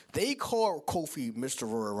Kofi Mr.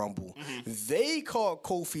 Royal Rumble. Mm-hmm. They called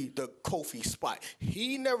Kofi the Kofi spot.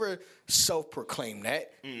 He never self-proclaimed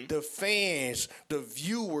that. Mm-hmm. The fans, the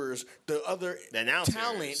viewers, the other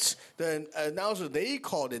talents, the announcers, they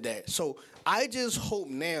called it that. So I just hope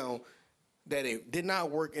now that it did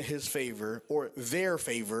not work in his favor or their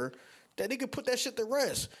favor, that they could put that shit to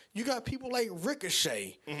rest. You got people like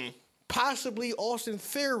Ricochet, possibly Austin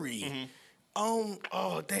Theory. Mm-hmm.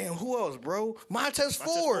 Oh damn, who else, bro? Montez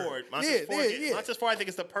Ford. Montez Ford, I think,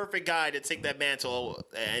 is the perfect guy to take that mantle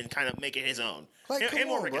and kind of make it his own. Like, him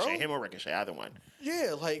or Ricochet, either one.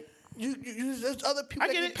 Yeah, like you there's other people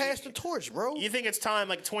that can pass the torch, bro. You think it's time,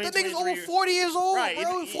 like 20? That nigga's over 40 years old, right?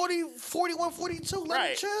 Bro. 41, 42.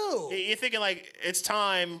 Let him chill. You're thinking like it's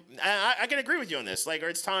time. I can agree with you on this. Like, or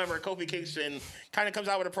it's time where Kofi Kingston kind of comes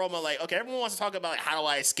out with a promo like, okay, everyone wants to talk about like, how do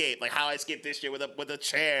I escape? Like how I escape this year with a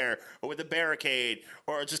chair or with a barricade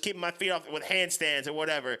or just keeping my feet off with handstands or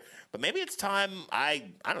whatever. But maybe it's time I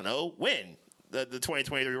don't know, win the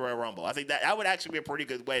 2023 Royal Rumble. I think that would actually be a pretty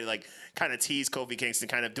good way to like kind of tease Kofi Kingston,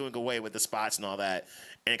 kind of doing away with the spots and all that,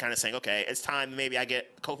 and kind of saying, okay, it's time maybe I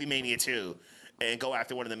get Kofi Mania 2 and go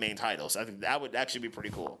after one of the main titles. I think that would actually be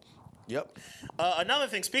pretty cool. Yep. Another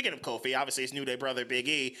thing, speaking of Kofi, obviously his New Day brother Big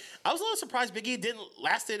E. I was a little surprised Big E didn't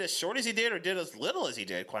lasted as short as he did or did as little as he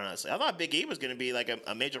did, quite honestly. I thought Big E was going to be like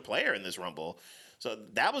a major player in this Rumble. So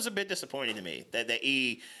that was a bit disappointing to me, that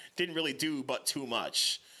E didn't really do but too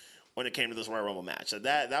much when it came to this Royal Rumble match. So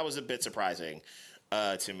that was a bit surprising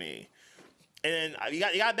to me. And then you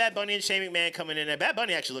got Bad Bunny and Shane McMahon coming in there. Bad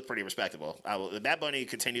Bunny actually looked pretty respectable. Bad Bunny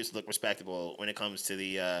continues to look respectable when it comes to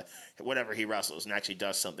the whatever he wrestles and actually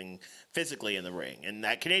does something physically in the ring. And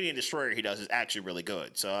that Canadian Destroyer he does is actually really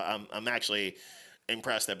good. So I'm actually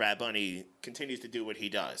impressed that Bad Bunny continues to do what he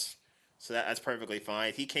does. So that's perfectly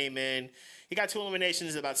fine. He came in. He got 2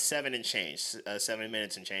 eliminations in about 7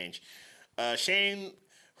 minutes and change. Shane,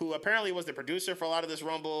 who apparently was the producer for a lot of this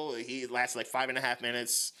Rumble, he lasted like 5.5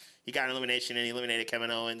 minutes. He got an elimination and he eliminated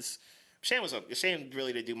Kevin Owens. Shane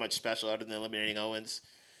really didn't do much special other than eliminating Owens.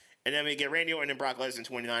 And then we get Randy Orton and Brock Lesnar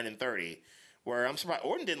 29 and 30, where I'm surprised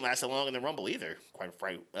Orton didn't last that long in the Rumble either,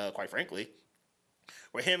 quite frankly.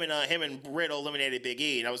 Where him and Riddle eliminated Big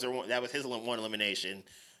E, and that was his one elimination.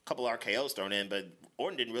 A couple RKOs thrown in, but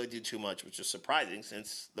Orton didn't really do too much, which is surprising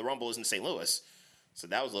since the Rumble is in St. Louis. So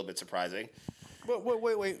that was a little bit surprising. But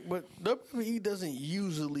wait. But WWE doesn't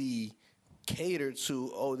usually cater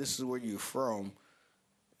to, oh, this is where you're from.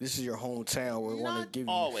 This is your hometown. We're going to give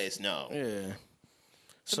you. Always, no. Yeah.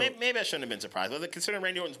 So maybe I shouldn't have been surprised. Well, considering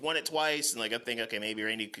Randy Orton's won it twice, and like I think, okay, maybe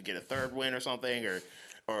Randy could get a third win or something,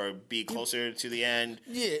 or be closer to the end.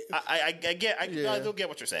 Yeah. I do get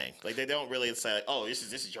what you're saying. Like they don't really say, like, oh, this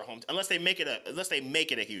is your home, unless they make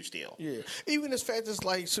it a huge deal. Yeah. Even as fast as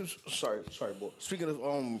like, sorry, boy. Speaking of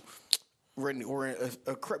Randy Orton,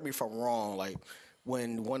 correct me if I'm wrong. Like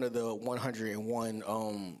when one of the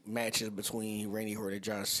 101 matches between Randy Orton and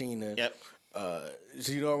John Cena. Yep.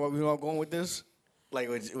 So you know where I'm going with this? Like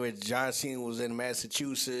when John Cena was in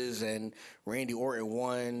Massachusetts and Randy Orton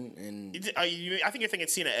won, and I think you're thinking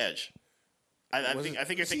Cena Edge. I think you're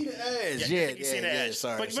thinking Cena Edge. Yeah, Cena Edge.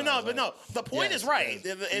 Sorry, but no. The point is right.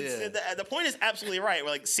 The point is absolutely right.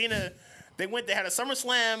 Like Cena, they had a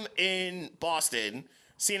SummerSlam in Boston,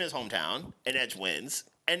 Cena's hometown, and Edge wins.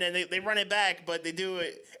 And then they run it back, but they do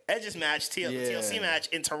Edge's match, TLC match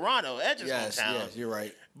in Toronto, Edge's hometown. Yes, you're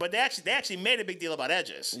right. But they actually made a big deal about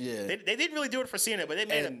Edge's. Yeah. They didn't really do it for Cena, but they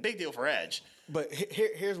made a big deal for Edge. But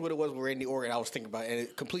here's what it was with Randy Orton I was thinking about, and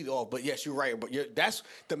it completely off. But yes, you're right. But that's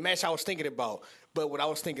the match I was thinking about. But what I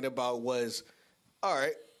was thinking about was, all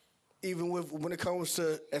right, even when it comes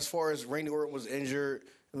to as far as Randy Orton was injured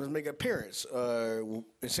and was making an appearance in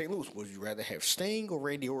St. Louis, would you rather have Sting or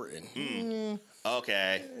Randy Orton?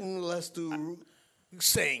 Okay. Let's do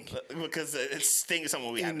Sting. Because Sting is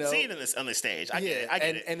someone we haven't seen on this stage. I get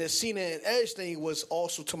it. And the Cena and Edge thing was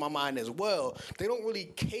also to my mind as well. They don't really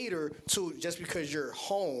cater to just because you're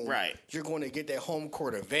home, right? You're going to get that home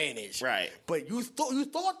court advantage, right? But you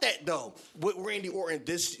thought that though with Randy Orton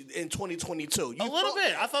in 2022, a little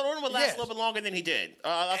bit. I thought Orton would last a little bit longer than he did.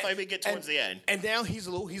 I thought he'd get towards the end. And now he's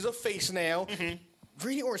a face now. Mm-hmm.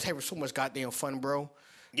 Randy Orton's having so much goddamn fun, bro.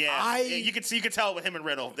 Yeah, you could tell with him and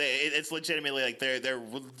Riddle, it's legitimately like they're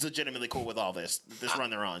legitimately cool with all this run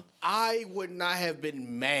they're on. I would not have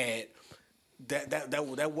been mad.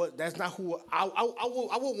 That's not who I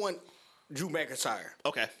would want Drew McIntyre.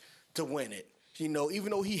 Okay. To win it. You know,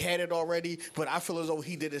 even though he had it already, but I feel as though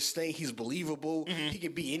he did his thing. He's believable. Mm-hmm. He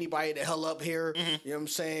could beat anybody the hell up here. Mm-hmm. You know what I'm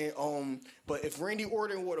saying? But if Randy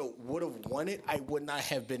Orton would have won it, I would not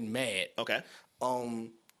have been mad. Okay.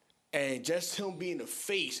 And just him being a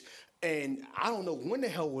face, and I don't know when the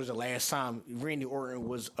hell was the last time Randy Orton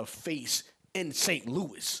was a face in St.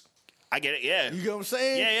 Louis. I get it, yeah. You know what I'm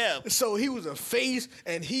saying? Yeah. So he was a face,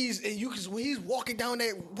 and when he's walking down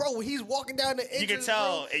that road, he's walking down the entrance, you can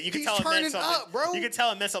tell. Bro, you can tell it meant something, up, bro. You can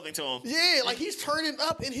tell it meant something to him. Yeah, like he's turning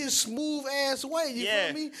up in his smooth ass way. You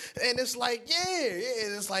feel me? And it's like,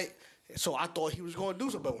 it's like. So I thought he was going to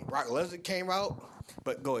do something, but when Brock Lesnar came out.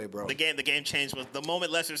 But go ahead, bro. The game changed with the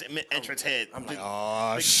moment Lesnar's entrance hit. I'm like,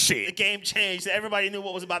 oh, shit. The game changed. Everybody knew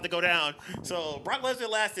what was about to go down. So Brock Lesnar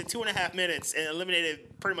lasted 2.5 minutes and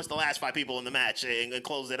eliminated pretty much the last 5 people in the match and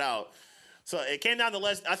closed it out. So it came down to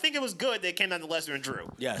Lesnar. I think it was good that it came down to Lesnar and Drew.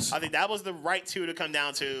 Yes. I think that was the right two to come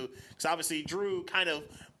down to because obviously Drew kind of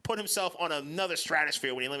put himself on another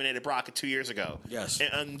stratosphere when he eliminated Brock 2 years ago. Yes.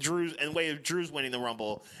 And the way of Drew's winning the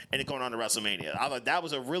Rumble and it going on to WrestleMania. I thought that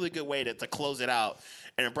was a really good way to close it out.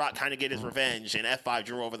 And Brock kind of get his revenge and F5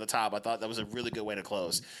 Drew over the top. I thought that was a really good way to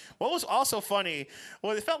close. What was also funny,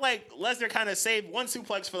 it felt like Lesnar kind of saved one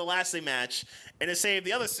suplex for the Lashley match and it saved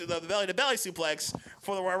the other, the belly-to-belly suplex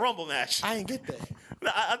for the Royal Rumble match. I didn't get that.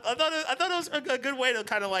 I thought it was a good way to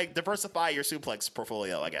kind of like diversify your suplex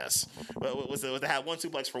portfolio, I guess. Was to have one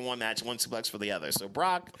suplex for one match, one suplex for the other. So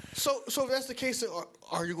Brock. So if that's the case,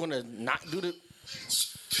 are you going to not do the?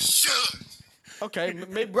 Okay,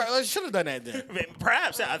 maybe Brock should have done that then.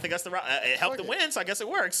 Perhaps I think that's the route. It helped to win, so I guess it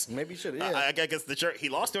works. Maybe he should have. Yeah. I guess he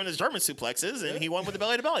lost during his German suplexes, and he won with the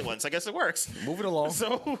belly to belly one. So I guess it works. Moving along.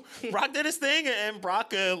 So Brock did his thing, and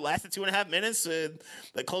Brock lasted 2.5 minutes.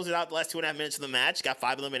 They closed it out the last 2.5 minutes of the match. Got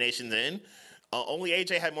 5 eliminations in. Only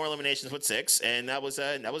AJ had more eliminations with 6, and that was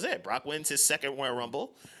it. Brock wins his second Royal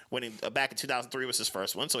Rumble. Winning back in 2003 was his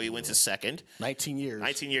first one, so he wins his second. 19 years.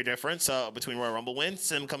 19-year difference between Royal Rumble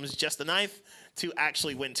wins. And comes just the 9th to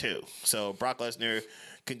actually win 2. So Brock Lesnar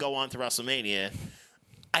can go on to WrestleMania.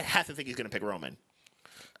 I have to think he's going to pick Roman.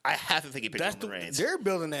 I have to think he picks Roman Reigns. They're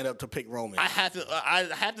building that up to pick Roman. I have to.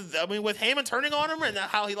 I mean, with Heyman turning on him and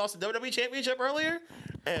how he lost the WWE Championship earlier,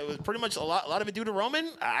 it was pretty much a lot of it due to Roman.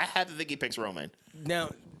 I have to think he picks Roman.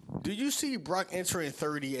 Now, do you see Brock entering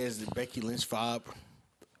 30 as the Becky Lynch vibe?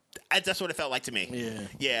 That's what it felt like to me.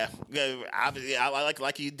 Yeah. Obviously, I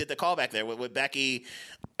like you did the callback there with Becky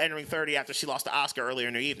entering 30 after she lost to Asuka earlier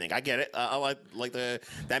in the evening. I get it. I like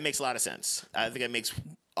that makes a lot of sense. I think it makes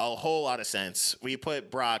a whole lot of sense when you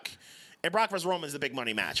put Brock. And Brock vs. Roman is the big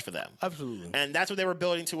money match for them. Absolutely. And that's what they were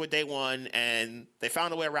building to with day one, and they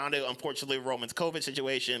found a way around it. Unfortunately, Roman's COVID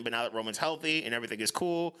situation, but now that Roman's healthy and everything is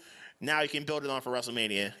cool, now you can build it on for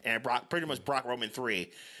WrestleMania. And pretty much Brock Roman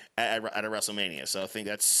 3 at a WrestleMania. So I think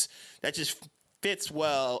that just fits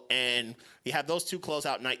well, and you have those two close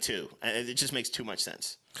out night 2, and it just makes too much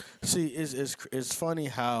sense. See, it's funny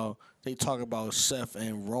how they talk about Seth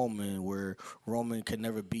and Roman, where Roman can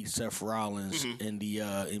never beat Seth Rollins in the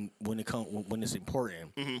when it's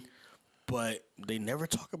important. Mm-hmm. but they never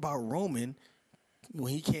talk about Roman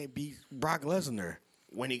when he can't beat Brock Lesnar.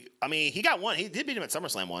 He got one. He did beat him at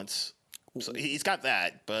SummerSlam once, so he's got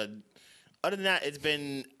that. But other than that, it's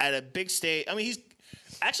been at a big stage. I mean,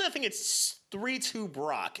 I think it's 3-2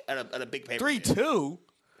 Brock at a big pay. 3-2.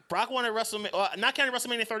 Brock won at WrestleMania, not counting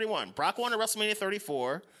WrestleMania 31. Brock won at WrestleMania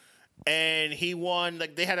 34, and he won.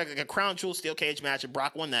 Like they had a crown jewel steel cage match, and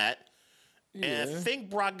Brock won that. Yeah. And I think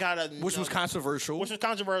Brock got which was controversial. Which was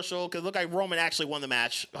controversial because it looked like Roman actually won the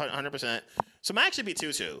match 100%. So it might actually be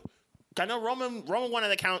 2-2. I know Roman won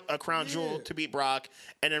a crown jewel to beat Brock,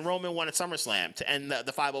 and then Roman won at SummerSlam to end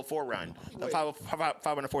the 504 run, the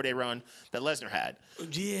 504-day run that Lesnar had.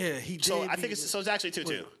 Yeah, he did. So I think it's actually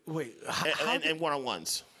 2-2. Wait, and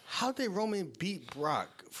one-on-ones. How did Roman beat Brock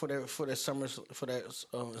for that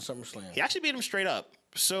SummerSlam? He actually beat him straight up.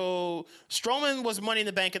 So Strowman was Money in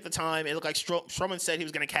the Bank at the time. It looked like Strowman said he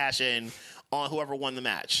was going to cash in on whoever won the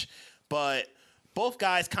match, but both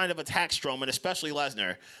guys kind of attacked Strowman, especially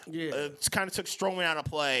Lesnar. Yeah. It kind of took Strowman out of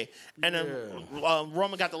play. And then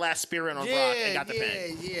Roman got the last spear in on Brock and got the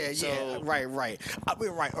pin. Yeah. Right. I mean,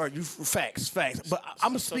 right. All right, facts. But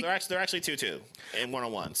I'm speaking. So they're actually 2-2 in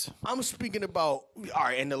one-on-ones. I'm speaking about, all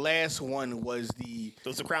right, and the last one was the. It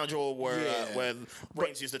was the crown jewel where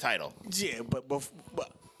Reigns used the title. Yeah, but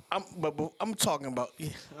I'm talking about. Yeah,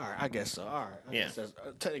 all right, I guess so. All right, I guess that's,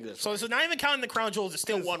 technically. That's so not even counting the crown jewels, it's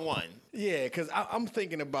still 1-1. Yeah, because I'm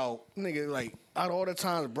thinking about like out of all the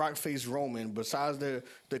times Brock faced Roman, besides the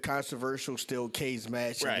controversial steel cage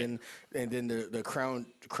match, right. and then the crown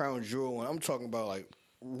jewel one. I'm talking about like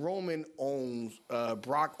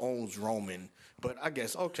Brock owns Roman, but I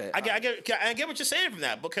guess okay. I get what you're saying from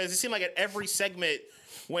that because it seemed like at every segment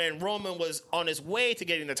when Roman was on his way to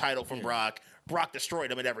getting the title from Brock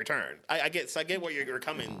destroyed him at every turn. I get where you're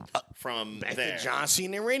coming from back there. to John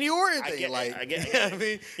Cena and Randy Orton thing. I get it. I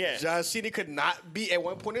mean, John Cena could not be at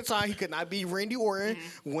one point in time. He could not be Randy Orton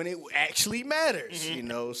when it actually matters. You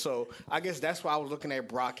know, so I guess that's why I was looking at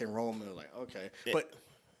Brock and Roman. Like, okay, but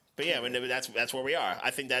yeah, I mean, that's where we are.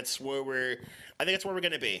 I think that's where we're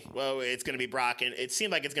going to be. Well, it's going to be Brock, and it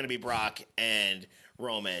seemed like it's going to be Brock and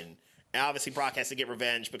Roman. And obviously, Brock has to get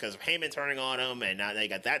revenge because of Heyman turning on him, and now you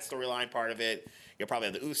got that storyline part of it. You'll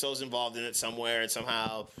probably have the Usos involved in it somewhere and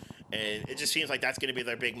somehow, and it just seems like that's going to be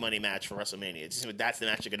their big money match for WrestleMania. It just seems like that's the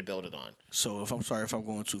match they're going to build it on. So if I'm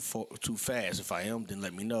going too fast, if I am, then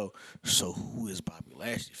let me know. So who is Bobby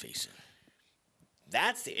Lashley facing?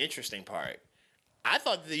 That's the interesting part. I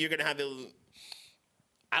thought that you're going to have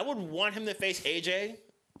I would want him to face AJ.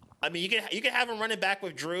 I mean, you could have him running back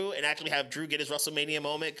with Drew and actually have Drew get his WrestleMania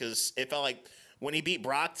moment because it felt like when he beat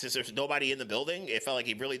Brock, since there's nobody in the building, it felt like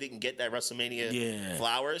he really didn't get that WrestleMania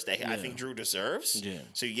flowers that I think Drew deserves. Yeah.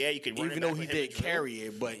 So you could run even though he did carry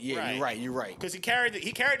it, but you're right. Because he carried the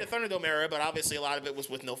Thunderdome era, but obviously a lot of it was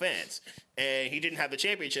with no fans, and he didn't have the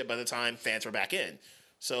championship by the time fans were back in.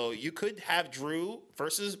 So you could have Drew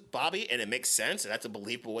versus Bobby, and it makes sense, and that's a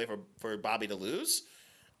believable way for Bobby to lose.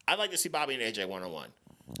 I'd like to see Bobby and AJ one-on-one.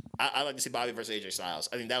 I'd like to see Bobby versus AJ Styles.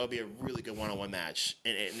 I think that would be a really good one-on-one match,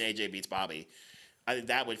 and AJ beats Bobby. I think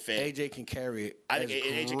that would fit. AJ can carry it. I think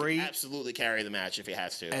AJ can absolutely carry the match if he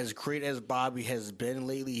has to. As great as Bobby has been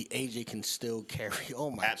lately, AJ can still carry.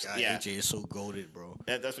 Oh my God, AJ is so goated, bro.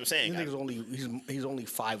 That's what I'm saying. He's only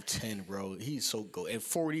 5'10", bro. He's so goated. And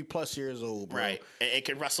 40+ years old, bro. Right. And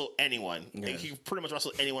can wrestle anyone. He can pretty much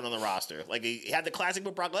wrestle anyone on the roster. Like he had the classic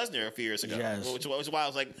with Brock Lesnar a few years ago. Yes. Which was why I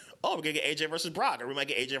was like, oh, we're gonna get AJ versus Brock, or we might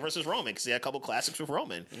get AJ versus Roman because he had a couple classics with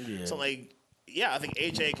Roman. Yeah. So I think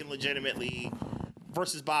AJ can legitimately.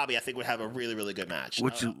 Versus Bobby, I think would have a really, really good match.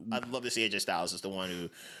 I'd love to see AJ Styles as the one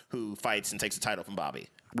who fights and takes the title from Bobby.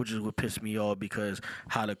 Which is what pissed me off because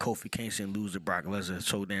how did Kofi Kingston lose to Brock Lesnar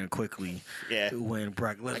so damn quickly? Yeah, when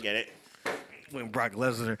Brock Lesnar, I get it. When Brock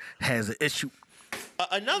Lesnar has an issue.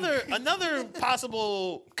 Another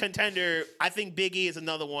possible contender. I think Big E is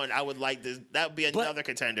another one. I would like this. That would be another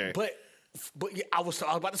contender. But yeah, I was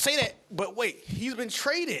about to say that. But wait, he's been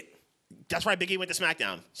traded. That's right, Big E went to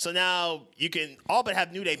SmackDown. So now you can all but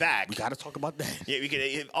have New Day back. We got to talk about that. Yeah, we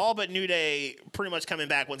can all but New Day pretty much coming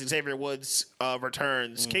back once Xavier Woods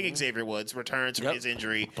returns. King Xavier Woods returns from his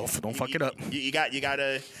injury. Don't fuck it up. You got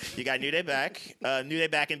New Day back. New Day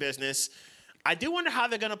back in business. I do wonder how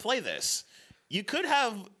they're going to play this. you could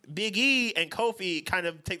have Big E and Kofi kind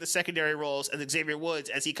of take the secondary roles as Xavier Woods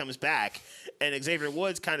as he comes back, and Xavier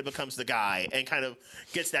Woods kind of becomes the guy and kind of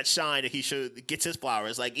gets that shine that gets his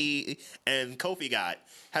flowers like E and Kofi got.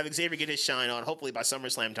 Have Xavier get his shine on, hopefully by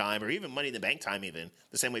SummerSlam time or even Money in the Bank time, even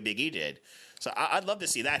the same way Big E did. So I'd love to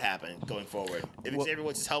see that happen going forward. If Xavier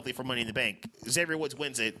Woods is healthy for Money in the Bank, Xavier Woods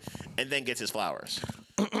wins it and then gets his flowers.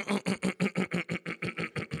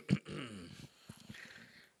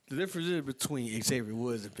 The difference is between Xavier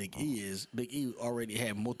Woods and Big E is Big E already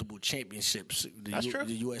had multiple championships. That's true.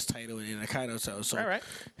 The U.S. title and the kind of title. So right.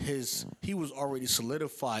 he was already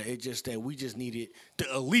solidified. It's just that we just needed the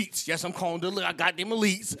elites. Yes, I'm calling the I got them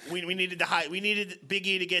elites. We needed we needed Big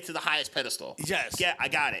E to get to the highest pedestal. Yes. Yeah, I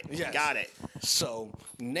got it. Yes. Got it. So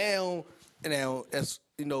now as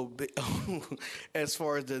you know, as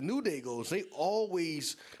far as the New Day goes, they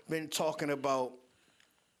always been talking about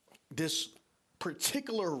this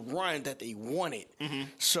particular run that they wanted. Mm-hmm.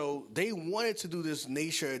 So they wanted to do this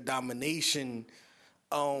nation domination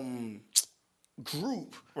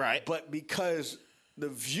group. Right. But because the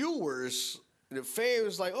viewers, the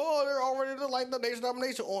fans, like, oh, they're already like the nation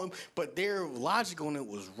domination on, but their logic on it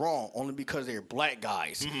was wrong, only because they're black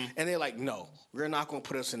guys. Mm-hmm. And they're like, no, we're not going to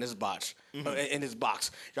put us in this box. In this box.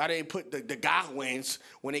 Y'all didn't put the Godwins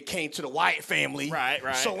when it came to the Wyatt family. Right.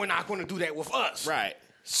 So we're not going to do that with us. Right.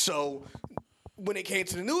 So when it came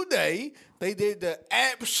to the New Day, they did the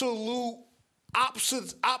absolute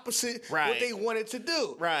opposite what they wanted to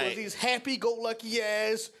do. Right. Was these happy-go-lucky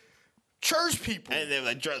ass church people. And they're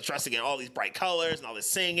like dressing in all these bright colors and all this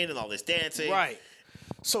singing and all this dancing. Right.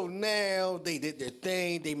 So now they did their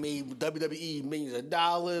thing. They made WWE millions of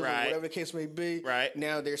dollars, right. or whatever the case may be. Right.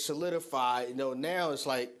 Now they're solidified. Now it's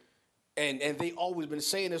like, and they always been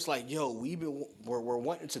saying it's like, yo, we're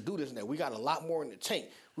wanting to do this now. We got a lot more in the tank.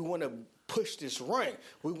 We want to push this run.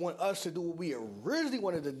 We want us to do what we originally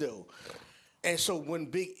wanted to do. And so when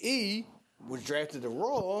Big E was drafted to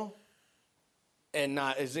Raw, and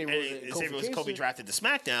not Xavier was Kobe drafted to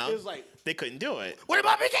SmackDown, it was like, they couldn't do it. What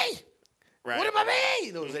about Big E? Right. What about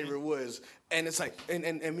me? Xavier Woods. And it's like, and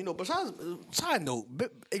besides, side note,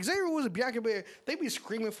 Xavier Woods and Bianca Belair, they be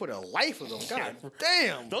screaming for the life of them. God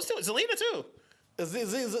damn. Those two, Zelina too.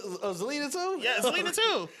 Zelina too? Yeah, Zelina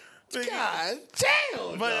too. God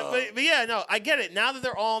damn. But yeah, no, I get it. Now that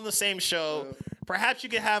they're all on the same show, perhaps you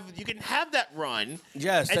can have that run.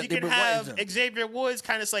 Yes, and you can have Xavier Woods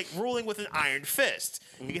kind of like ruling with an iron fist.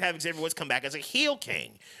 Mm-hmm. You can have Xavier Woods come back as a heel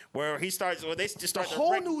king, where they just start the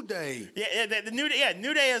whole New Day. Yeah, the New Day. Yeah,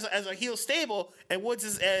 New Day as a heel stable, and Woods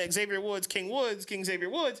is Xavier Woods, King Xavier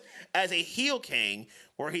Woods as a heel king,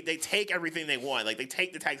 where they take everything they want. Like they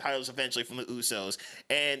take the tag titles eventually from the Usos,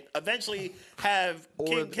 and eventually have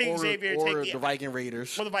King Xavier take the Viking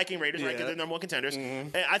Raiders. Or the Viking Raiders, right? Because they're number one contenders.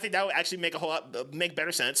 Mm-hmm. And I think that would actually make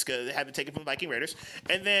better sense because they have to take it from the Viking Raiders,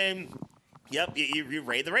 and then. Yep, you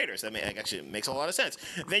raid the Raiders. That actually makes a lot of sense.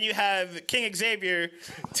 Then you have King Xavier.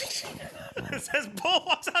 As Bull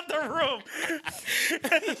walks out the room,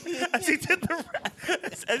 as he did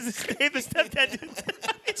as David's stepdad,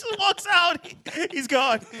 he just walks out. He's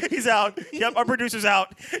gone. He's out. Yep, our producer's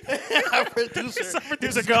out. Our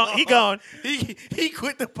producer gone. He gone. He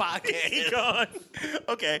quit the podcast. He gone.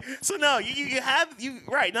 Okay, so no, you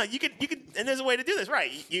right. No, you can, and there's a way to do this,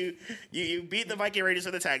 right? You beat the Viking Raiders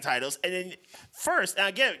for the tag titles, and then. First, now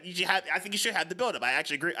again, I think you should have the build-up. I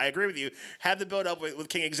agree with you. Have the build-up with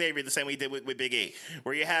King Xavier the same way you did with Big E,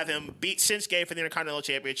 where you have him beat Shinsuke for the Intercontinental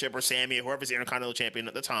Championship or Sammy or whoever's the Intercontinental Champion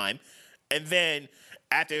at the time. And then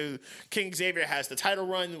after King Xavier has the title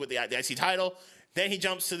run with the IC title, then he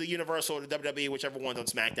jumps to the Universal or the WWE, whichever one's on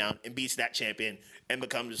SmackDown, and beats that champion and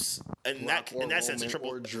becomes, in that sense, a triple.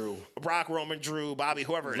 Or Drew. Brock, Roman, Drew, Bobby,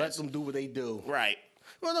 whoever it is. Let them do what they do. Right.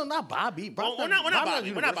 Well, no, not Bobby. We're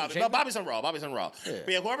not Bobby. But Bobby's on Raw. Yeah.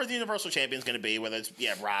 But yeah, whoever's the Universal Champion is going to be, whether it's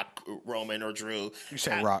Brock, Roman, or Drew. You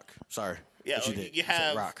said Rock. Sorry. Yeah, you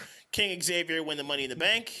have Rock. King Xavier win the Money in the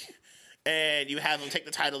Bank, and you have him take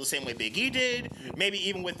the title the same way Big E did. Maybe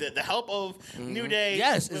even with the help of New Day.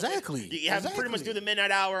 Yes, exactly. You have him pretty much do the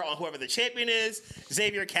Midnight Hour on whoever the champion is.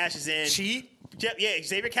 Xavier cashes in. Cheat. Yeah,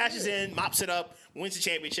 Xavier cashes in, mops it up, wins the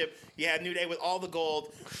championship. You have New Day with all the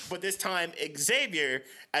gold, but this time Xavier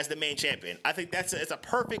as the main champion. I think it's a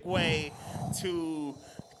perfect way to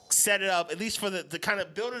set it up, at least for the kind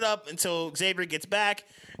of build it up until Xavier gets back,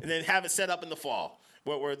 and then have it set up in the fall,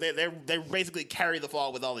 where they basically carry the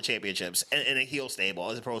fall with all the championships in a heel stable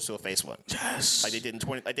as opposed to a face one. Yes, like they did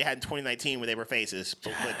like they had in 2019 when they were faces,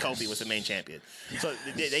 but Kofi was the main champion. Yes. So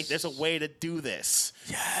there's a way to do this.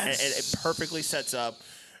 Yes, and it perfectly sets up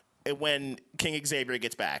when King Xavier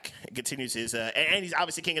gets back, continues his, and he's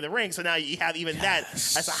obviously king of the ring. So now you have even that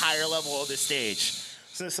as a higher level of this stage.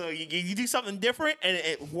 So you do something different and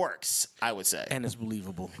it works, I would say, And it's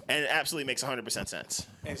believable. and it absolutely makes 100% sense.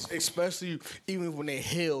 And especially even when they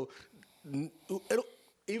heal,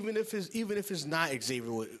 even if it's not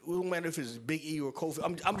Xavier, it don't matter if it's Big E or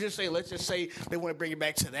Kofi. I'm just saying, let's just say they want to bring it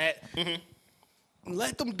back to that.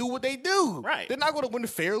 Let them do what they do. Right. They're not going to win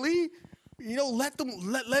fairly. Let them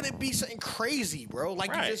let it be something crazy, bro.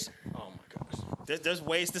 Like Right. you just. Oh my gosh. There's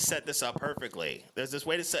ways to set this up perfectly. There's this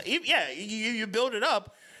way to set. Yeah, you build it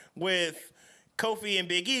up with Kofi and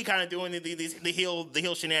Big E kind of doing the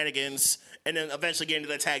heel shenanigans, and then eventually getting to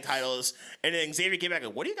the tag titles, and then Xavier came back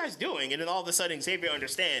and, what are you guys doing? And then all of a sudden Xavier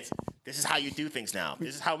understands this is how you do things now.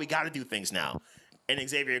 This is how we got to do things now. And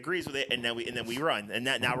Xavier agrees with it, and then we run, and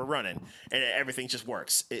now we're running, and everything just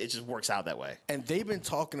works. It just works out that way. And they've been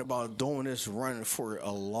talking about doing this run for a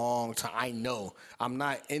long time. I know I'm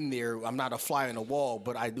not in there. I'm not a fly on the wall,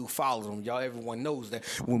 but I do follow them. Everyone knows that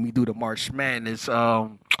when we do the March Madness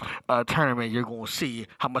tournament, you're going to see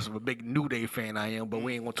how much of a big New Day fan I am. But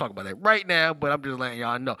we ain't going to talk about that right now. But I'm just letting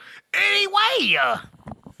y'all know. Anyway,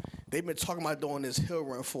 they've been talking about doing this hill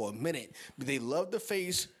run for a minute. They love the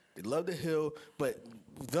face. They love the hill, but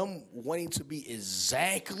them wanting to be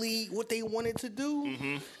exactly what they wanted to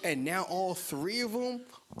do, and now all three of them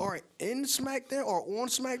are in SmackDown or on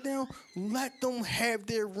SmackDown. Let them have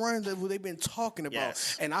their run that they've been talking about.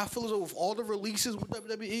 Yes. And I feel as though with all the releases with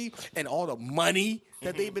WWE and all the money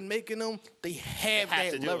that they've been making them, they have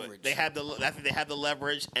To that do leverage. it. I think they have the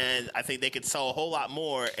leverage, and I think they could sell a whole lot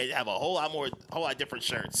more and have a whole lot different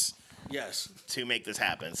shirts Yes. to make this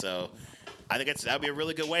happen. So I think that would be a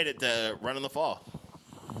really good way to run in the fall.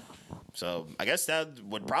 So I guess that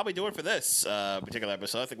would probably do it for this particular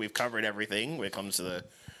episode. I think we've covered everything when it comes to the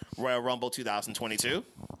Royal Rumble 2022.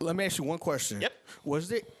 Let me ask you one question. Yep. Was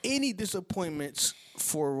there any disappointments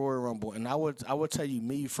for Royal Rumble? And I would tell you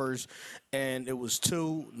me first, and it was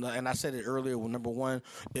two. And I said it earlier. Well, number one,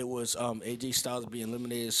 it was AJ Styles being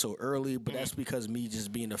eliminated so early, but that's because me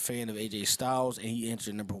just being a fan of AJ Styles, and he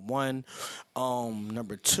entered number one.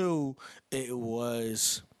 Number two, it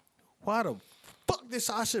was why the fuck did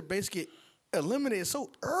Sasha basically get eliminated so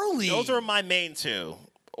early? Those are my main two.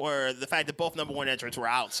 Or the fact that both number one entrants were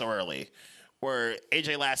out so early. Where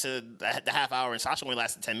AJ lasted the half hour and Sasha only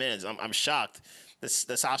lasted 10 minutes. I'm shocked that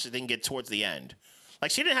Sasha didn't get towards the end. Like,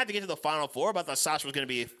 she didn't have to get to the final four, but I thought Sasha was going to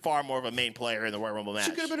be far more of a main player in the Royal Rumble match.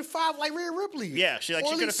 She could have been a 5 like Rhea Ripley. Yeah, she could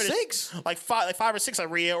have finished 6. like five or six like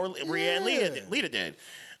Rhea and Yeah. Lita did.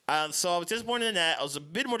 So I was disappointed in that. I was a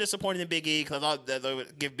bit more disappointed in Big E because I thought that they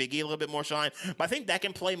would give Big E a little bit more shine. But I think that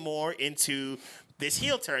can play more into this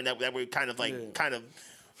heel turn that we kind of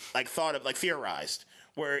thought of, like, theorized.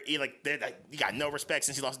 Where he got no respect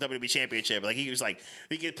since he lost the WWE Championship. Like, he was like,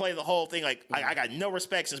 he could play the whole thing like, I got no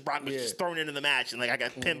respect since Brock was just thrown into the match, and like I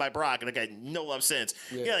got pinned by Brock, and I got no love since.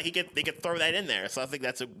 Yeah, like they could throw that in there. So I think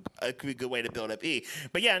that's a good way to build up E.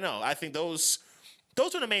 But yeah, no, I think those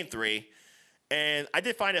were the main three. And I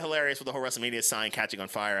did find it hilarious with the whole WrestleMania sign catching on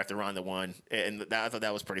fire after Ronda won, and I thought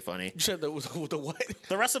that was pretty funny. You said that was the what?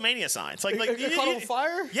 The WrestleMania sign. It's like It caught on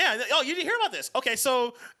fire? Yeah. Oh, you didn't hear about this? Okay,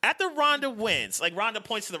 so after Ronda wins, like, Ronda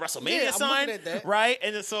points to the WrestleMania Yeah, I'm sign, looking at that. right?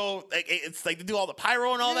 And then so it's like they do all the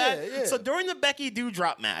pyro and all Yeah, that. yeah. So during the Becky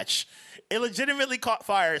Doudrop match, it legitimately caught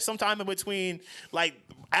fire sometime in between, like,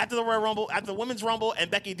 after the Royal Rumble, after the Women's Rumble and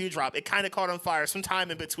Becky Doudrop, it kind of caught on fire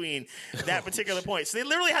sometime in between that particular point. So they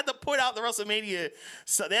literally had to put out the WrestleMania.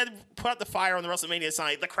 So they had to put out the fire on the WrestleMania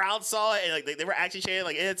sign. The crowd saw it, and like they were actually chanting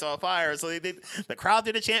like, "It's on fire." So the crowd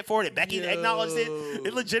did a chant for it, and Becky acknowledged it.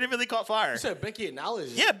 It legitimately caught fire. You said Becky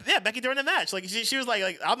acknowledged it. Yeah, Becky during the match, like she was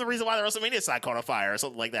like I'm the reason why the WrestleMania sign caught on fire or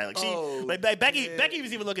something like that. Like Becky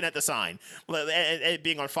was even looking at the sign, and it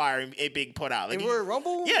being on fire and it being put out. Like, In Royal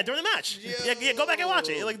Rumble? Yeah, during the match. Yeah, go back and watch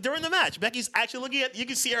it. Like, during the match, Becky's actually looking at. You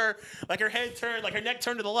can see her, like, her head turned, like her neck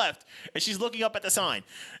turned to the left, and she's looking up at the sign.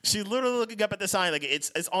 She's literally looking up at the sign, like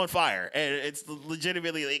it's on fire, and it's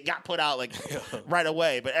legitimately, it got put out like right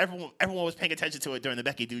away. But everyone was paying attention to it during the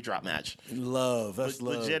Becky Doudrop match. Love. That's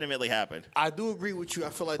love. Legitimately happened. I do agree with you.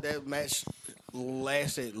 I feel like that match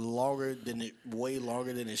lasted way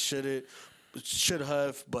longer than it should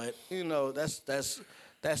have. But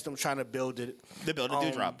that's them trying to build it. They built a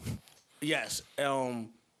Doudrop. Yes.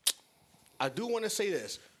 I do want to say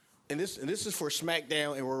this, and this is for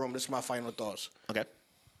SmackDown and Royal Rumble. This is my final thoughts. Okay.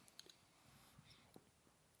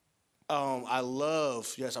 I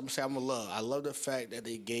love. Yes, I'm gonna say I'm gonna love. I love the fact that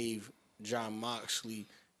they gave Jon Moxley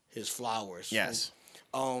his flowers. Yes.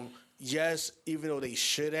 Yes, even though they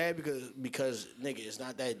should have, because nigga, it's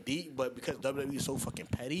not that deep, but because WWE is so fucking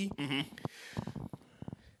petty,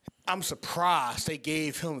 I'm surprised they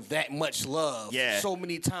gave him that much love so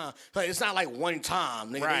many times. Like, it's not like one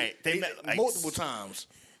time, nigga. Right. They They met, multiple times.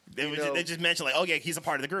 They just mentioned like, oh yeah, he's a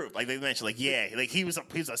part of the group. Like they mentioned like, yeah, like he was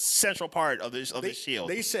a central part of this Shield.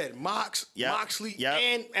 They said Moxley,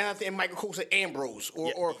 and I think Michael Cole said Ambrose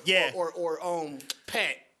or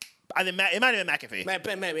Pat. I think it might have been McAfee.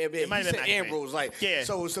 It might have been Ambrose. Like, yeah.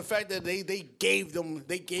 So it's the fact that they gave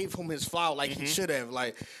him his flower like he should have.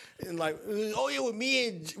 Like, and like, oh yeah, with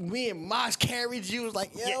me and Mox carried you. It's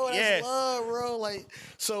like, that's love, bro. Like,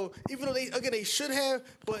 so even though they should have,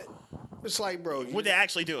 but it's like, bro, would they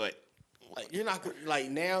actually do it? Like, you're not like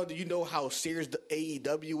now. Do you know how serious the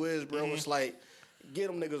AEW is, bro? It's like, get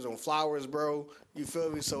them niggas on flowers, bro. You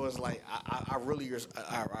feel me? So it's like I really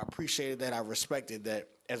appreciated that. I respected that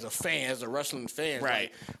as a fan, as a wrestling fan.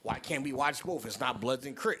 Right. Like, why can't we watch both? It's not Bloods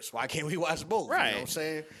and Crips. Why can't we watch both? Right. You know what I'm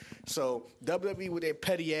saying? So WWE with their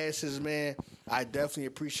petty asses, man. I definitely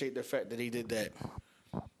appreciate the fact that he did that.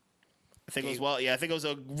 I think it was I think it was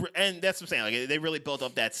and that's what I'm saying. Like they really built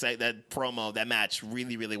up that promo, that match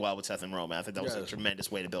really, really well with Seth and Roman. I think that was a tremendous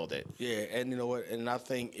way to build it. Yeah, and you know what? And I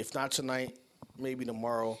think if not tonight, maybe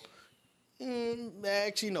tomorrow.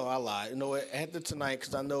 Actually, no, I lied. You know what? After tonight,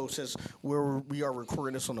 because I know since we are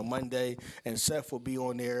recording this on a Monday, and Seth will be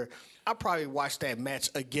on there, I'll probably watch that match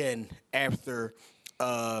again after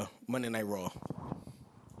Monday Night Raw.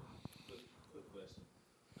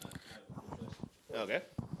 Okay.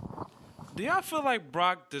 Do y'all feel like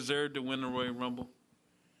Brock deserved to win the Royal Rumble?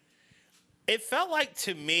 It felt like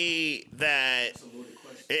to me that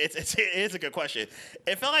it's a good question.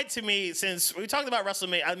 It felt like to me, since we talked about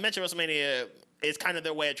WrestleMania, I mentioned WrestleMania is kind of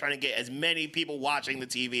their way of trying to get as many people watching the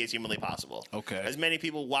TV as humanly possible. Okay. As many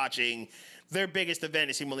people watching their biggest event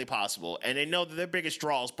as humanly possible. And they know that their biggest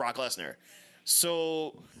draw is Brock Lesnar.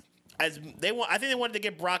 So I think they wanted to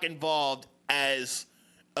get Brock involved as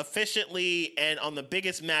efficiently and on the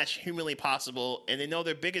biggest match humanly possible, and they know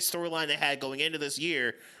their biggest storyline they had going into this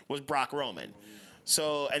year was Brock Roman.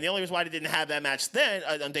 So, and the only reason why they didn't have that match then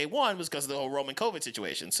on day one was because of the whole Roman COVID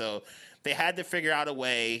situation. So they had to figure out a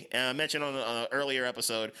way, and I mentioned on an earlier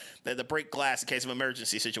episode, that the break glass in case of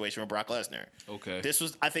emergency situation with Brock Lesnar. Okay.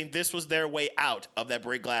 I think this was their way out of that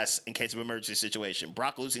break glass in case of emergency situation.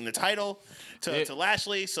 Brock losing the title to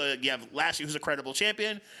Lashley, so you have Lashley who's a credible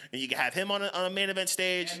champion, and you can have him on a main event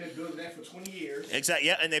stage. And they built that for 20 years. Exactly,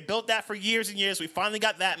 yeah, and they built that for years and years. We finally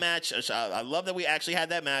got that match. I love that we actually had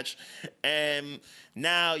that match. And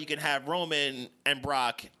now you can have Roman and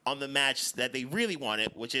Brock on the match that they really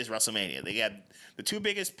wanted, which is WrestleMania. They got the two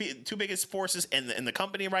biggest forces in the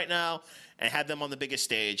company right now, and have them on the biggest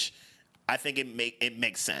stage. I think it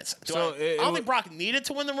makes sense. I don't think Brock needed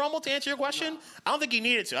to win the Rumble, to answer your question. I don't think he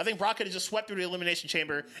needed to. I think Brock could have just swept through the Elimination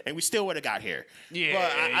Chamber, and we still would have got here. Yeah,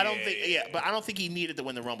 but I don't think. Yeah, but I don't think he needed to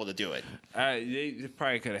win the Rumble to do it. They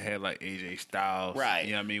probably could have had like AJ Styles, right?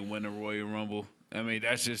 You know what I mean, win the Royal Rumble. I mean,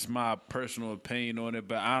 that's just my personal opinion on it,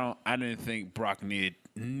 but I didn't think Brock needed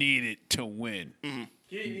to win. Mm-hmm.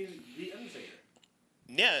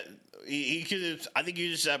 Yeah, he could have. I think you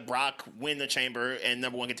just have Brock win the Chamber and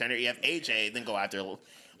number one contender. You have AJ, then go after. You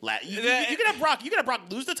could have Brock. You could have Brock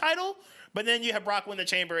lose the title, but then you have Brock win the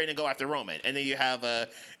Chamber and then go after Roman, and then you have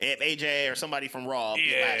AJ or somebody from Raw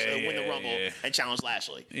win the Rumble and challenge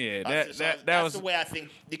Lashley. Yeah, that was the way I think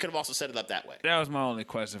you could have also set it up that way. That was my only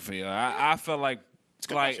question for you. I felt like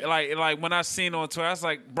when I seen on Twitter, I was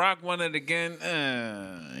like, Brock won it again.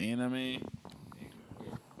 You know what I mean?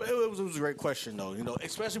 But it was a great question, though. You know,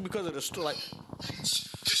 especially because of the story. Like,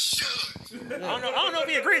 I don't know if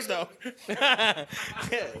he agrees though. Yeah,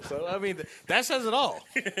 so I mean that says it all.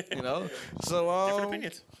 You know, so Different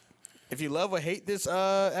opinions. If you love or hate this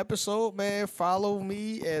episode, man, follow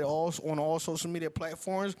me on all social media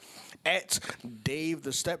platforms at Dave the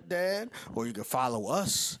Stepdad, or you can follow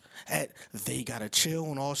us at They Gotta Chill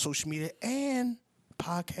on all social media and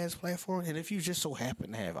podcast platform. And if you just so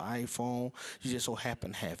happen to have iPhone, you just so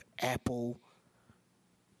happen to have Apple,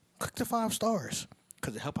 click the 5 stars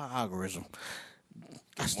because it help our algorithm.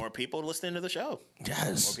 More people listening to the show.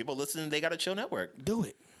 Yes. More people listening to They Gotta Chill Network. Do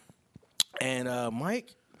it. And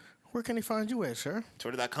Mike, where can they find you at, sir?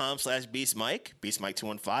 Twitter.com/BeastMike.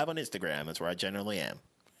 BeastMike215 on Instagram. That's where I generally am.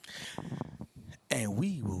 And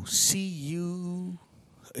we will see you.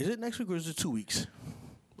 Is it next week or is it 2 weeks?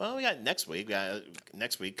 Well, we got next week. We got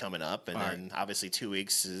next week coming up. And then obviously 2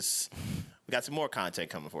 weeks is... We got some more content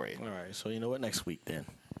coming for you. All right. So you know what? Next week then.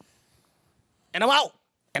 And I'm out.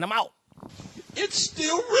 It's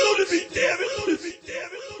still real to me, damn it.